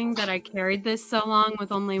amazing that I carried this so long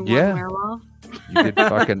with only one Yeah. werewolf. You did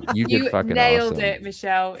fucking, you You did fucking nailed awesome. it,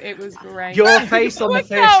 Michelle. It was great. Your face on the Look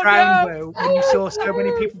first out, round, no. though, when you saw so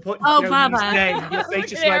many people put Oh, Joni's Baba. name, your face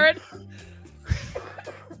just went. Aaron.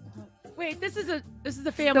 Wait, this is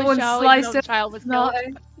a family Someone show. sliced Even though the it. child was No.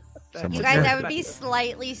 killed. Someone You guys, did. I would be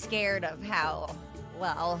slightly scared of how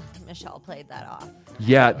well Michelle played that off.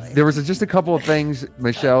 Yeah, there was just a couple of things,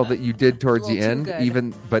 Michelle, that you did towards the little too end, good.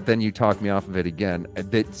 even, but then you talked me off of it again.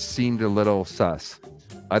 That seemed a little sus.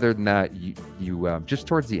 Other than that, you just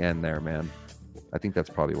towards the end there, man. I think that's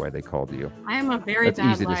probably why they called you. I am a very That's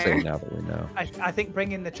bad easy liar. to say now that we know. I think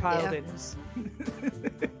bringing the child Yeah. in is.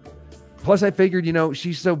 Plus, I figured,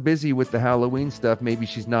 she's so busy with the Halloween stuff, maybe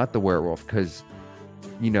she's not the werewolf because,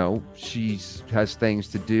 she has things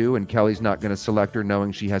to do, and Kelly's not going to select her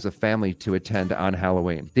knowing she has a family to attend on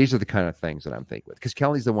Halloween. These are the kind of things that I'm thinking with, because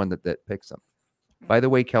Kelly's the one that picks them. By the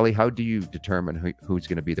way, Kelly, how do you determine who's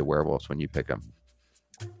going to be the werewolves when you pick them?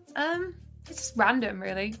 It's just random,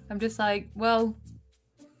 really. I'm just like, well,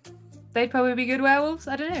 they'd probably be good werewolves.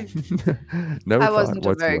 I don't know. No I thought wasn't a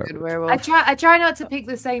very whatsoever. good werewolf. I try not to pick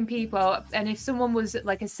the same people, and if someone was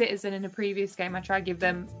like a citizen in a previous game, I try to give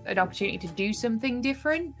them an opportunity to do something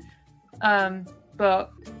different.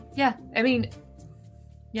 But yeah, I mean,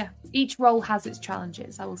 yeah, each role has its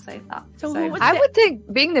challenges. I will say that. So who was I would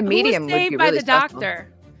think being the medium Who was would saved be by really the special.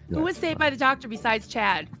 doctor? Who Yeah. was saved by the doctor besides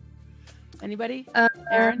Chad? Anybody?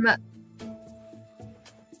 Aaron?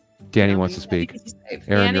 Danny wants to speak.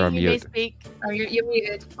 Aaron, Danny, you're on you may mute. speak. Oh, you're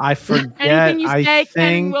muted. I forget. Anything you I say can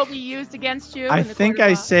think. will be used against you. I in the think court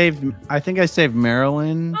of I law. saved. I think I saved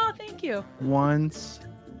Marilyn Oh, thank you. once.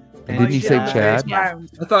 And didn't you say Yeah. Chad? Round.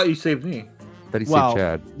 I thought you saved me. That he said Well,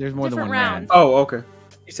 Chad. there's more Different than one rounds. round. Oh, okay.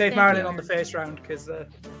 You saved Thank Marilyn you. on the first round because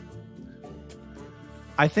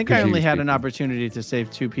I think 'Cause I you only was had an speaking. opportunity to save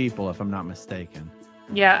 2 people, if I'm not mistaken.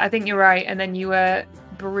 Yeah, I think you're right. And then you were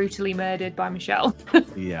brutally murdered by Michelle.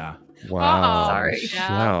 Yeah. Wow. Sorry.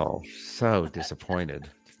 Michelle, so disappointed.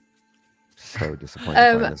 So disappointed.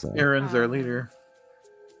 Aaron's our leader.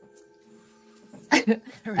 You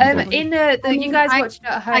guys watched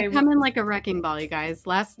at home. I come in like a wrecking ball, you guys.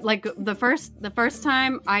 The first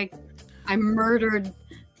time I murdered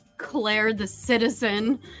Claire the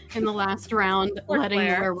citizen in the last round, letting the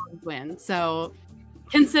werewolves win. So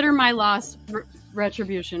consider my loss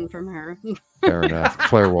retribution from her. Fair enough.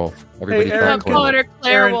 Clearwolf. Everybody Hey, Aaron, call her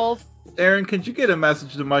Clearwolf. Aaron, could you get a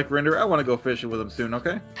message to Mike Rinder? I want to go fishing with him soon,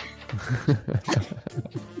 okay?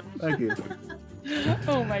 Thank you.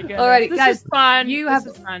 Oh my god! All right, this guys, is fun. You have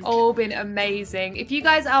all been amazing. If you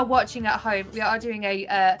guys are watching at home, we are doing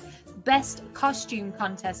a best costume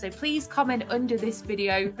contest. So please comment under this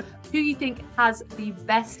video who you think has the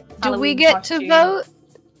best Halloween Do we get costume. to vote?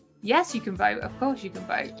 Yes, you can vote. Of course, you can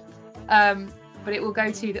vote. But it will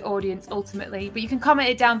go to the audience ultimately. But you can comment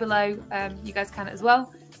it down below. You guys can as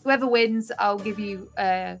well. Whoever wins, I'll give you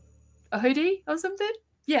a hoodie or something.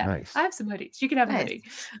 Yeah, nice. I have some hoodies. You can have a hoodie.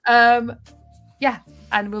 Yeah,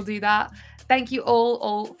 and we'll do that. Thank you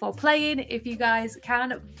all for playing. If you guys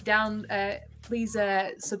can, please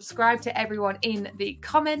subscribe to everyone in the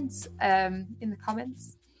comments. In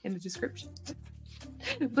the description.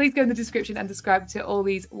 Please go in the description and subscribe to all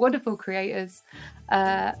these wonderful creators.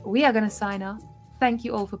 We are going to sign off. Thank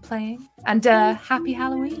you all for playing, and happy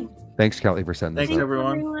Halloween. Thanks, Kelly, for sending this. Thanks,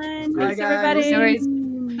 everyone. Thanks, everybody.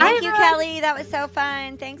 Thank you, Kelly. That was so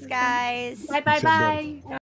fun. Thanks, guys. Bye.